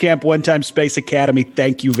 Space Camp, one-time Space Academy.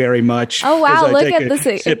 Thank you very much. Oh, wow, As I look take at a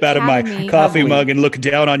this sip out of my Academy. coffee mug and look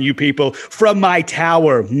down on you people from my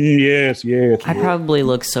tower. Yes. I probably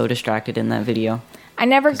look so distracted in that video. I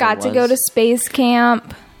never got to go to Space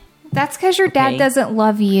Camp. That's because your dad Okay. doesn't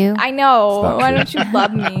love you. I know. not Why true. don't you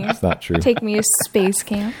love me? It's not true. Take me to space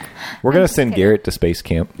camp. We're going to send Garrett to space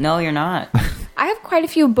camp. No, you're not. I have quite a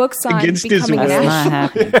few books on Against his becoming an will. That's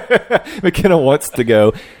astronaut. not happening. McKenna wants to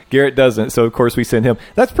go. Garrett doesn't. So, of course, we send him.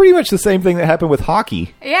 That's pretty much the same thing that happened with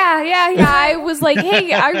hockey. Yeah. I was like,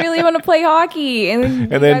 hey, I really want to play hockey. And then you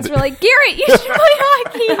then- guys were like, Garrett, you should play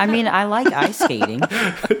hockey. I mean, I like ice skating.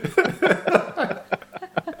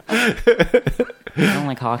 I don't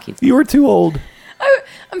like hockey. You were too old.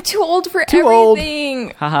 I'm too old for Too old.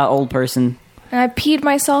 everything. Haha, old person. And I peed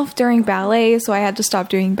myself during ballet, so I had to stop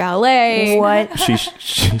doing ballet. What? She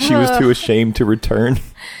was too ashamed to return.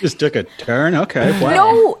 Just took a turn. Okay. Wow.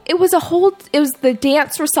 No, it was the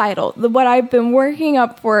dance recital, what I've been working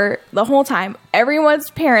up for the whole time. Everyone's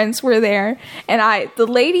parents were there, and the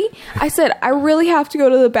lady, I said, I really have to go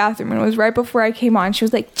to the bathroom, and it was right before I came on. She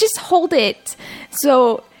was like, just hold it.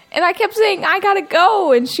 So, and I kept saying, I gotta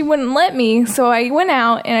go, and she wouldn't let me. So I went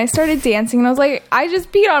out, and I started dancing, and I was like, I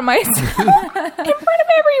just peed on myself in front of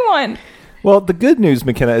everyone. Well, the good news,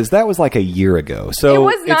 McKenna, is that was like a year ago. So It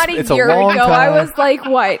was not it's a year ago. long I time. was like,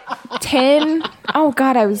 what, 10? Oh,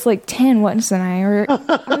 God, I was like 10 once, and I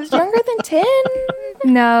was younger than 10?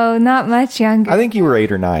 No, not much younger. I think you were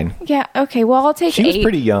 8 or 9. Yeah, okay, well, I'll take She 8. was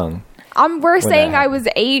pretty young. We're saying that I was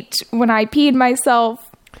 8 when I peed myself.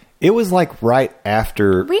 It was like right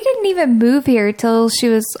after. We didn't even move here till she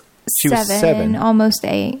was She was 7. almost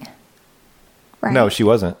 8. Right. No, she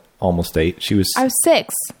wasn't almost 8. She was. I was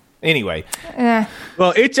 6. Anyway,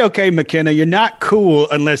 Well, it's okay, McKenna. You're not cool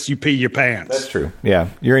unless you pee your pants. that's true. Yeah,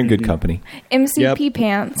 you're in good company. MCP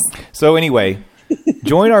pants. So anyway,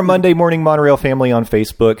 join our Monday Morning Monorail family on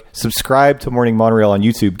Facebook. Subscribe to Morning Monorail on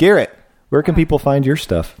YouTube. Garrett, where can people find your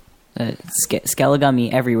stuff?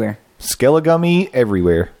 Skelligummy everywhere. Skelligummy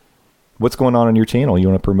everywhere. What's going on your channel? You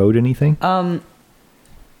want to promote anything?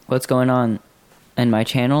 What's going on in my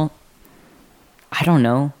channel? I don't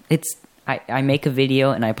know. I make a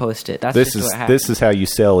video and I post it. That's just what happens. This is how you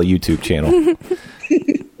sell a YouTube channel.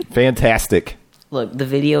 Fantastic. Look, the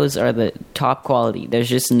videos are the top quality. There's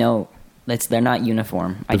just no... They're not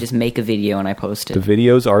uniform. I just make a video and I post The it.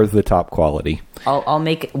 videos are the top quality. I'll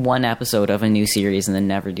make one episode of a new series and then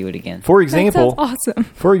never do it again. For example, Awesome.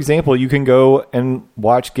 For example, you can go and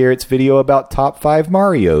watch Garrett's video about top 5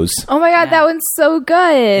 Marios. Oh my God, that one's so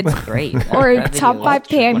good. Great. Or That top video 5 was-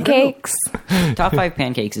 pancakes. Top 5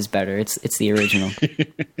 pancakes is better. It's the original.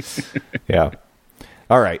 Yeah.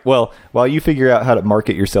 All right. Well, while you figure out how to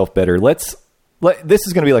market yourself better, this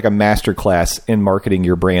is going to be like a master class in marketing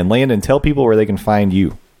your brand. Landon, tell people where they can find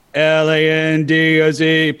you.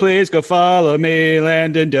 LANDOZ, please go follow me,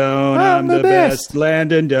 Landon Doan. I'm the best.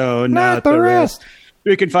 Landon Doan, not the rest.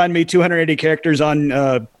 You can find me 280 characters on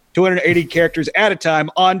 280 characters at a time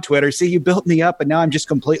on Twitter. See, you built me up, and now I'm just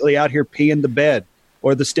completely out here peeing the bed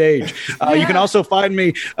or the stage. You can also find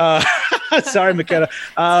me. Sorry, McKenna.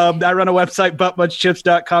 I run a website,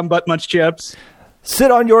 buttmunchchips.com. Buttmunchchips.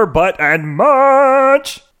 Sit on your butt and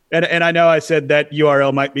munch. And I know I said that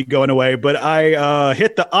URL might be going away, but I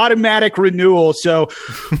hit the automatic renewal. So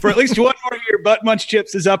for at least one more year, Butt Munch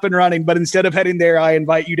Chips is up and running. But instead of heading there, I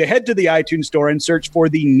invite you to head to the iTunes store and search for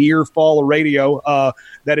the Near Fall Radio.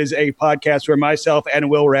 That is a podcast where myself and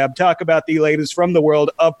Will Rabb talk about the latest from the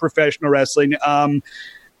world of professional wrestling.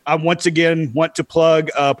 I once again want to plug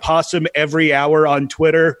Possum Every Hour on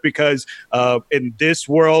Twitter because in this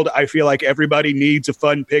world, I feel like everybody needs a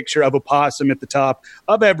fun picture of a possum at the top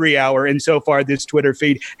of every hour. And so far, this Twitter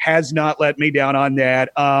feed has not let me down on that.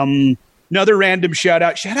 Another random shout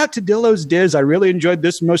out to Dillo's Diz. I really enjoyed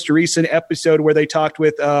this most recent episode where they talked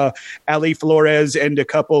with Ali Flores and a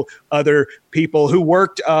couple other people who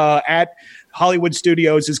worked at Hollywood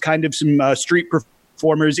Studios as kind of some street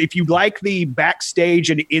performers. If you like the backstage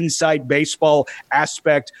and inside baseball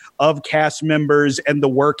aspect of cast members and the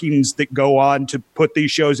workings that go on to put these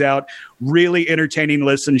shows out, really entertaining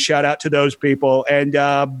listen. Shout out to those people. And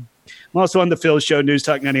I'm also on the Phil Show, News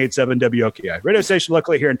Talk 98.7 WOKI. Radio station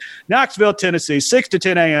locally here in Knoxville, Tennessee, 6 to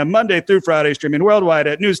 10 a.m., Monday through Friday, streaming worldwide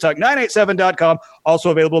at newstalk987.com.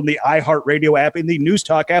 Also available in the iHeartRadio app, in the News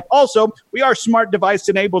Talk app. Also, we are smart device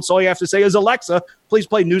enabled, so all you have to say is, Alexa, please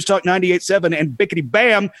play News Talk 98.7, and bickety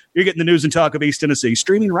bam, you're getting the news and talk of East Tennessee,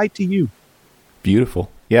 streaming right to you.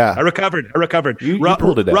 Beautiful. Yeah. I recovered. You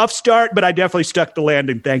pulled it out. Rough start, but I definitely stuck the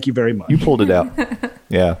landing. Thank you very much. You pulled it out.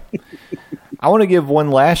 Yeah. I want to give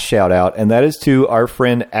one last shout out, and that is to our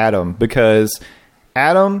friend Adam, because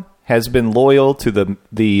Adam has been loyal to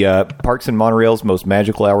the Parks and Monorail's Most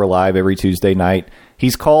Magical Hour Live every Tuesday night.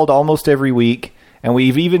 He's called almost every week, and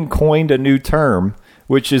we've even coined a new term,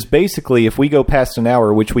 which is basically if we go past an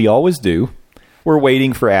hour, which we always do, we're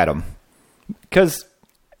waiting for Adam. Because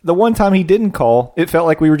the one time he didn't call, it felt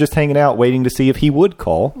like we were just hanging out waiting to see if he would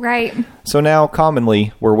call. Right. So now,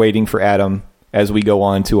 commonly, we're waiting for Adam as we go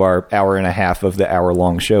on to our hour and a half of the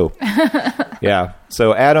hour-long show. Yeah.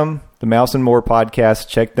 So, Adam, the Mouse and More podcast,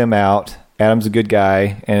 check them out. Adam's a good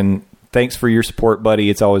guy, and thanks for your support, buddy.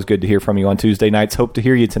 It's always good to hear from you on Tuesday nights. Hope to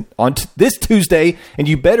hear you on this Tuesday, and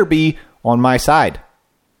you better be on my side.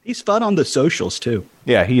 He's fun on the socials, too.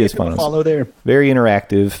 Yeah, he is fun. Follow there. Very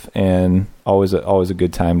interactive and always a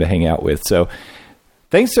good time to hang out with. So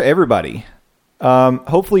thanks to everybody.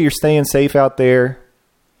 Hopefully you're staying safe out there.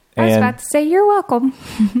 I was about to say you're welcome.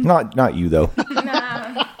 Not you, though.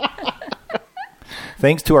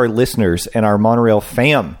 Thanks to our listeners and our Monorail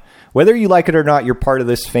fam. Whether you like it or not, you're part of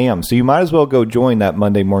this fam. So you might as well go join that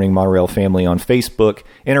Monday Morning Monorail family on Facebook.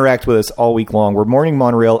 Interact with us all week long. We're Morning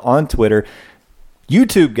Monorail on Twitter.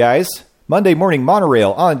 YouTube, guys. Monday Morning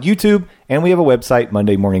Monorail on YouTube. And we have a website,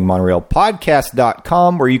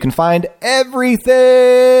 mondaymorningmonorailpodcast.com, where you can find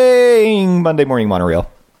everything Monday Morning Monorail.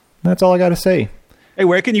 That's all I got to say. Hey,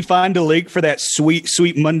 where can you find a link for that sweet,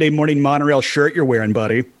 sweet Monday Morning Monorail shirt you're wearing,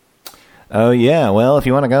 buddy? Oh, yeah. Well, if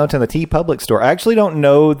you want to go to the TeePublic store, I actually don't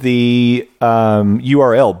know the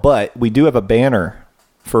URL, but we do have a banner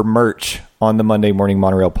for merch on the Monday Morning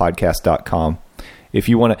Monorail podcast.com. If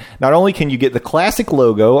you want to, not only can you get the classic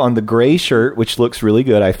logo on the gray shirt, which looks really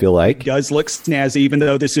good, I feel like. It does look snazzy, even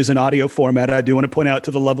though this is an audio format. I do want to point out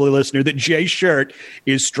to the lovely listener that Jay's shirt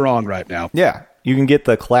is strong right now. Yeah. You can get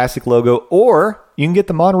the classic logo, or you can get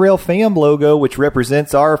the Monorail Fam logo, which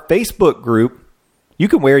represents our Facebook group. You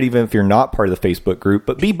can wear it even if you're not part of the Facebook group,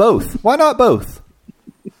 but be both. Why not both?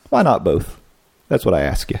 Why not both? That's what I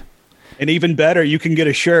ask you. And even better, you can get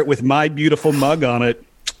a shirt with my beautiful mug on it.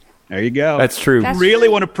 There you go. That's true. If you really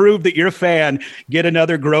want to prove that you're a fan, get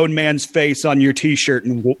another grown man's face on your T-shirt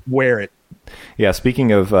and wear it. Yeah,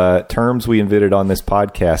 speaking of terms we invented on this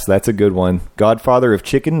podcast, that's a good one. Godfather of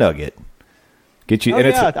Chicken Nugget. Get you. Oh, and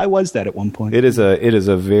yeah, I was that at one point. It is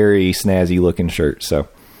a very snazzy looking shirt. So,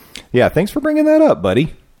 yeah, thanks for bringing that up,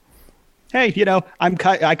 buddy. Hey,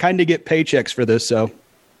 I kind of get paychecks for this, so.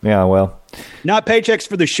 Yeah, well. Not paychecks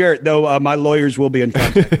for the shirt, though. My lawyers will be in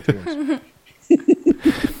contact with you.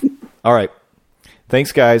 All right.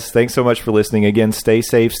 Thanks, guys. Thanks so much for listening. Again, stay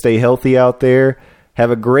safe, stay healthy out there. Have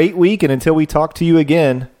a great week, and until we talk to you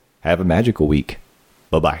again, have a magical week.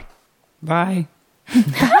 Bye-bye. Bye.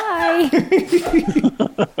 Bye.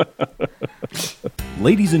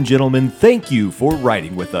 Ladies and gentlemen, thank you for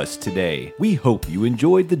riding with us today. We hope you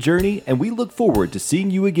enjoyed the journey, and we look forward to seeing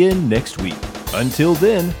you again next week. Until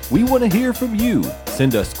then, we want to hear from you.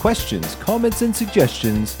 Send us questions, comments, and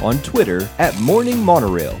suggestions on Twitter at Morning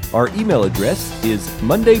Monorail. Our email address is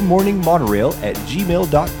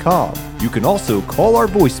mondaymorningmonorail@gmail.com. You can also call our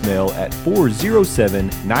voicemail at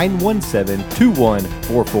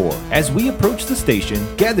 407-917-2144. As we approach the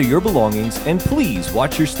station, gather your belongings and please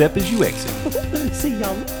watch your step as you exit. See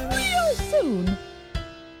y'all real soon.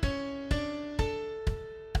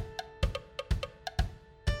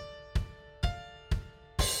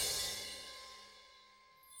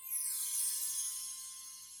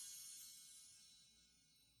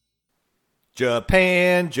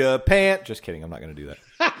 Japan, Japan. Just kidding. I'm not going to do that.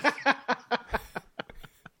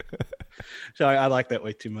 Sorry, I like that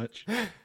way too much.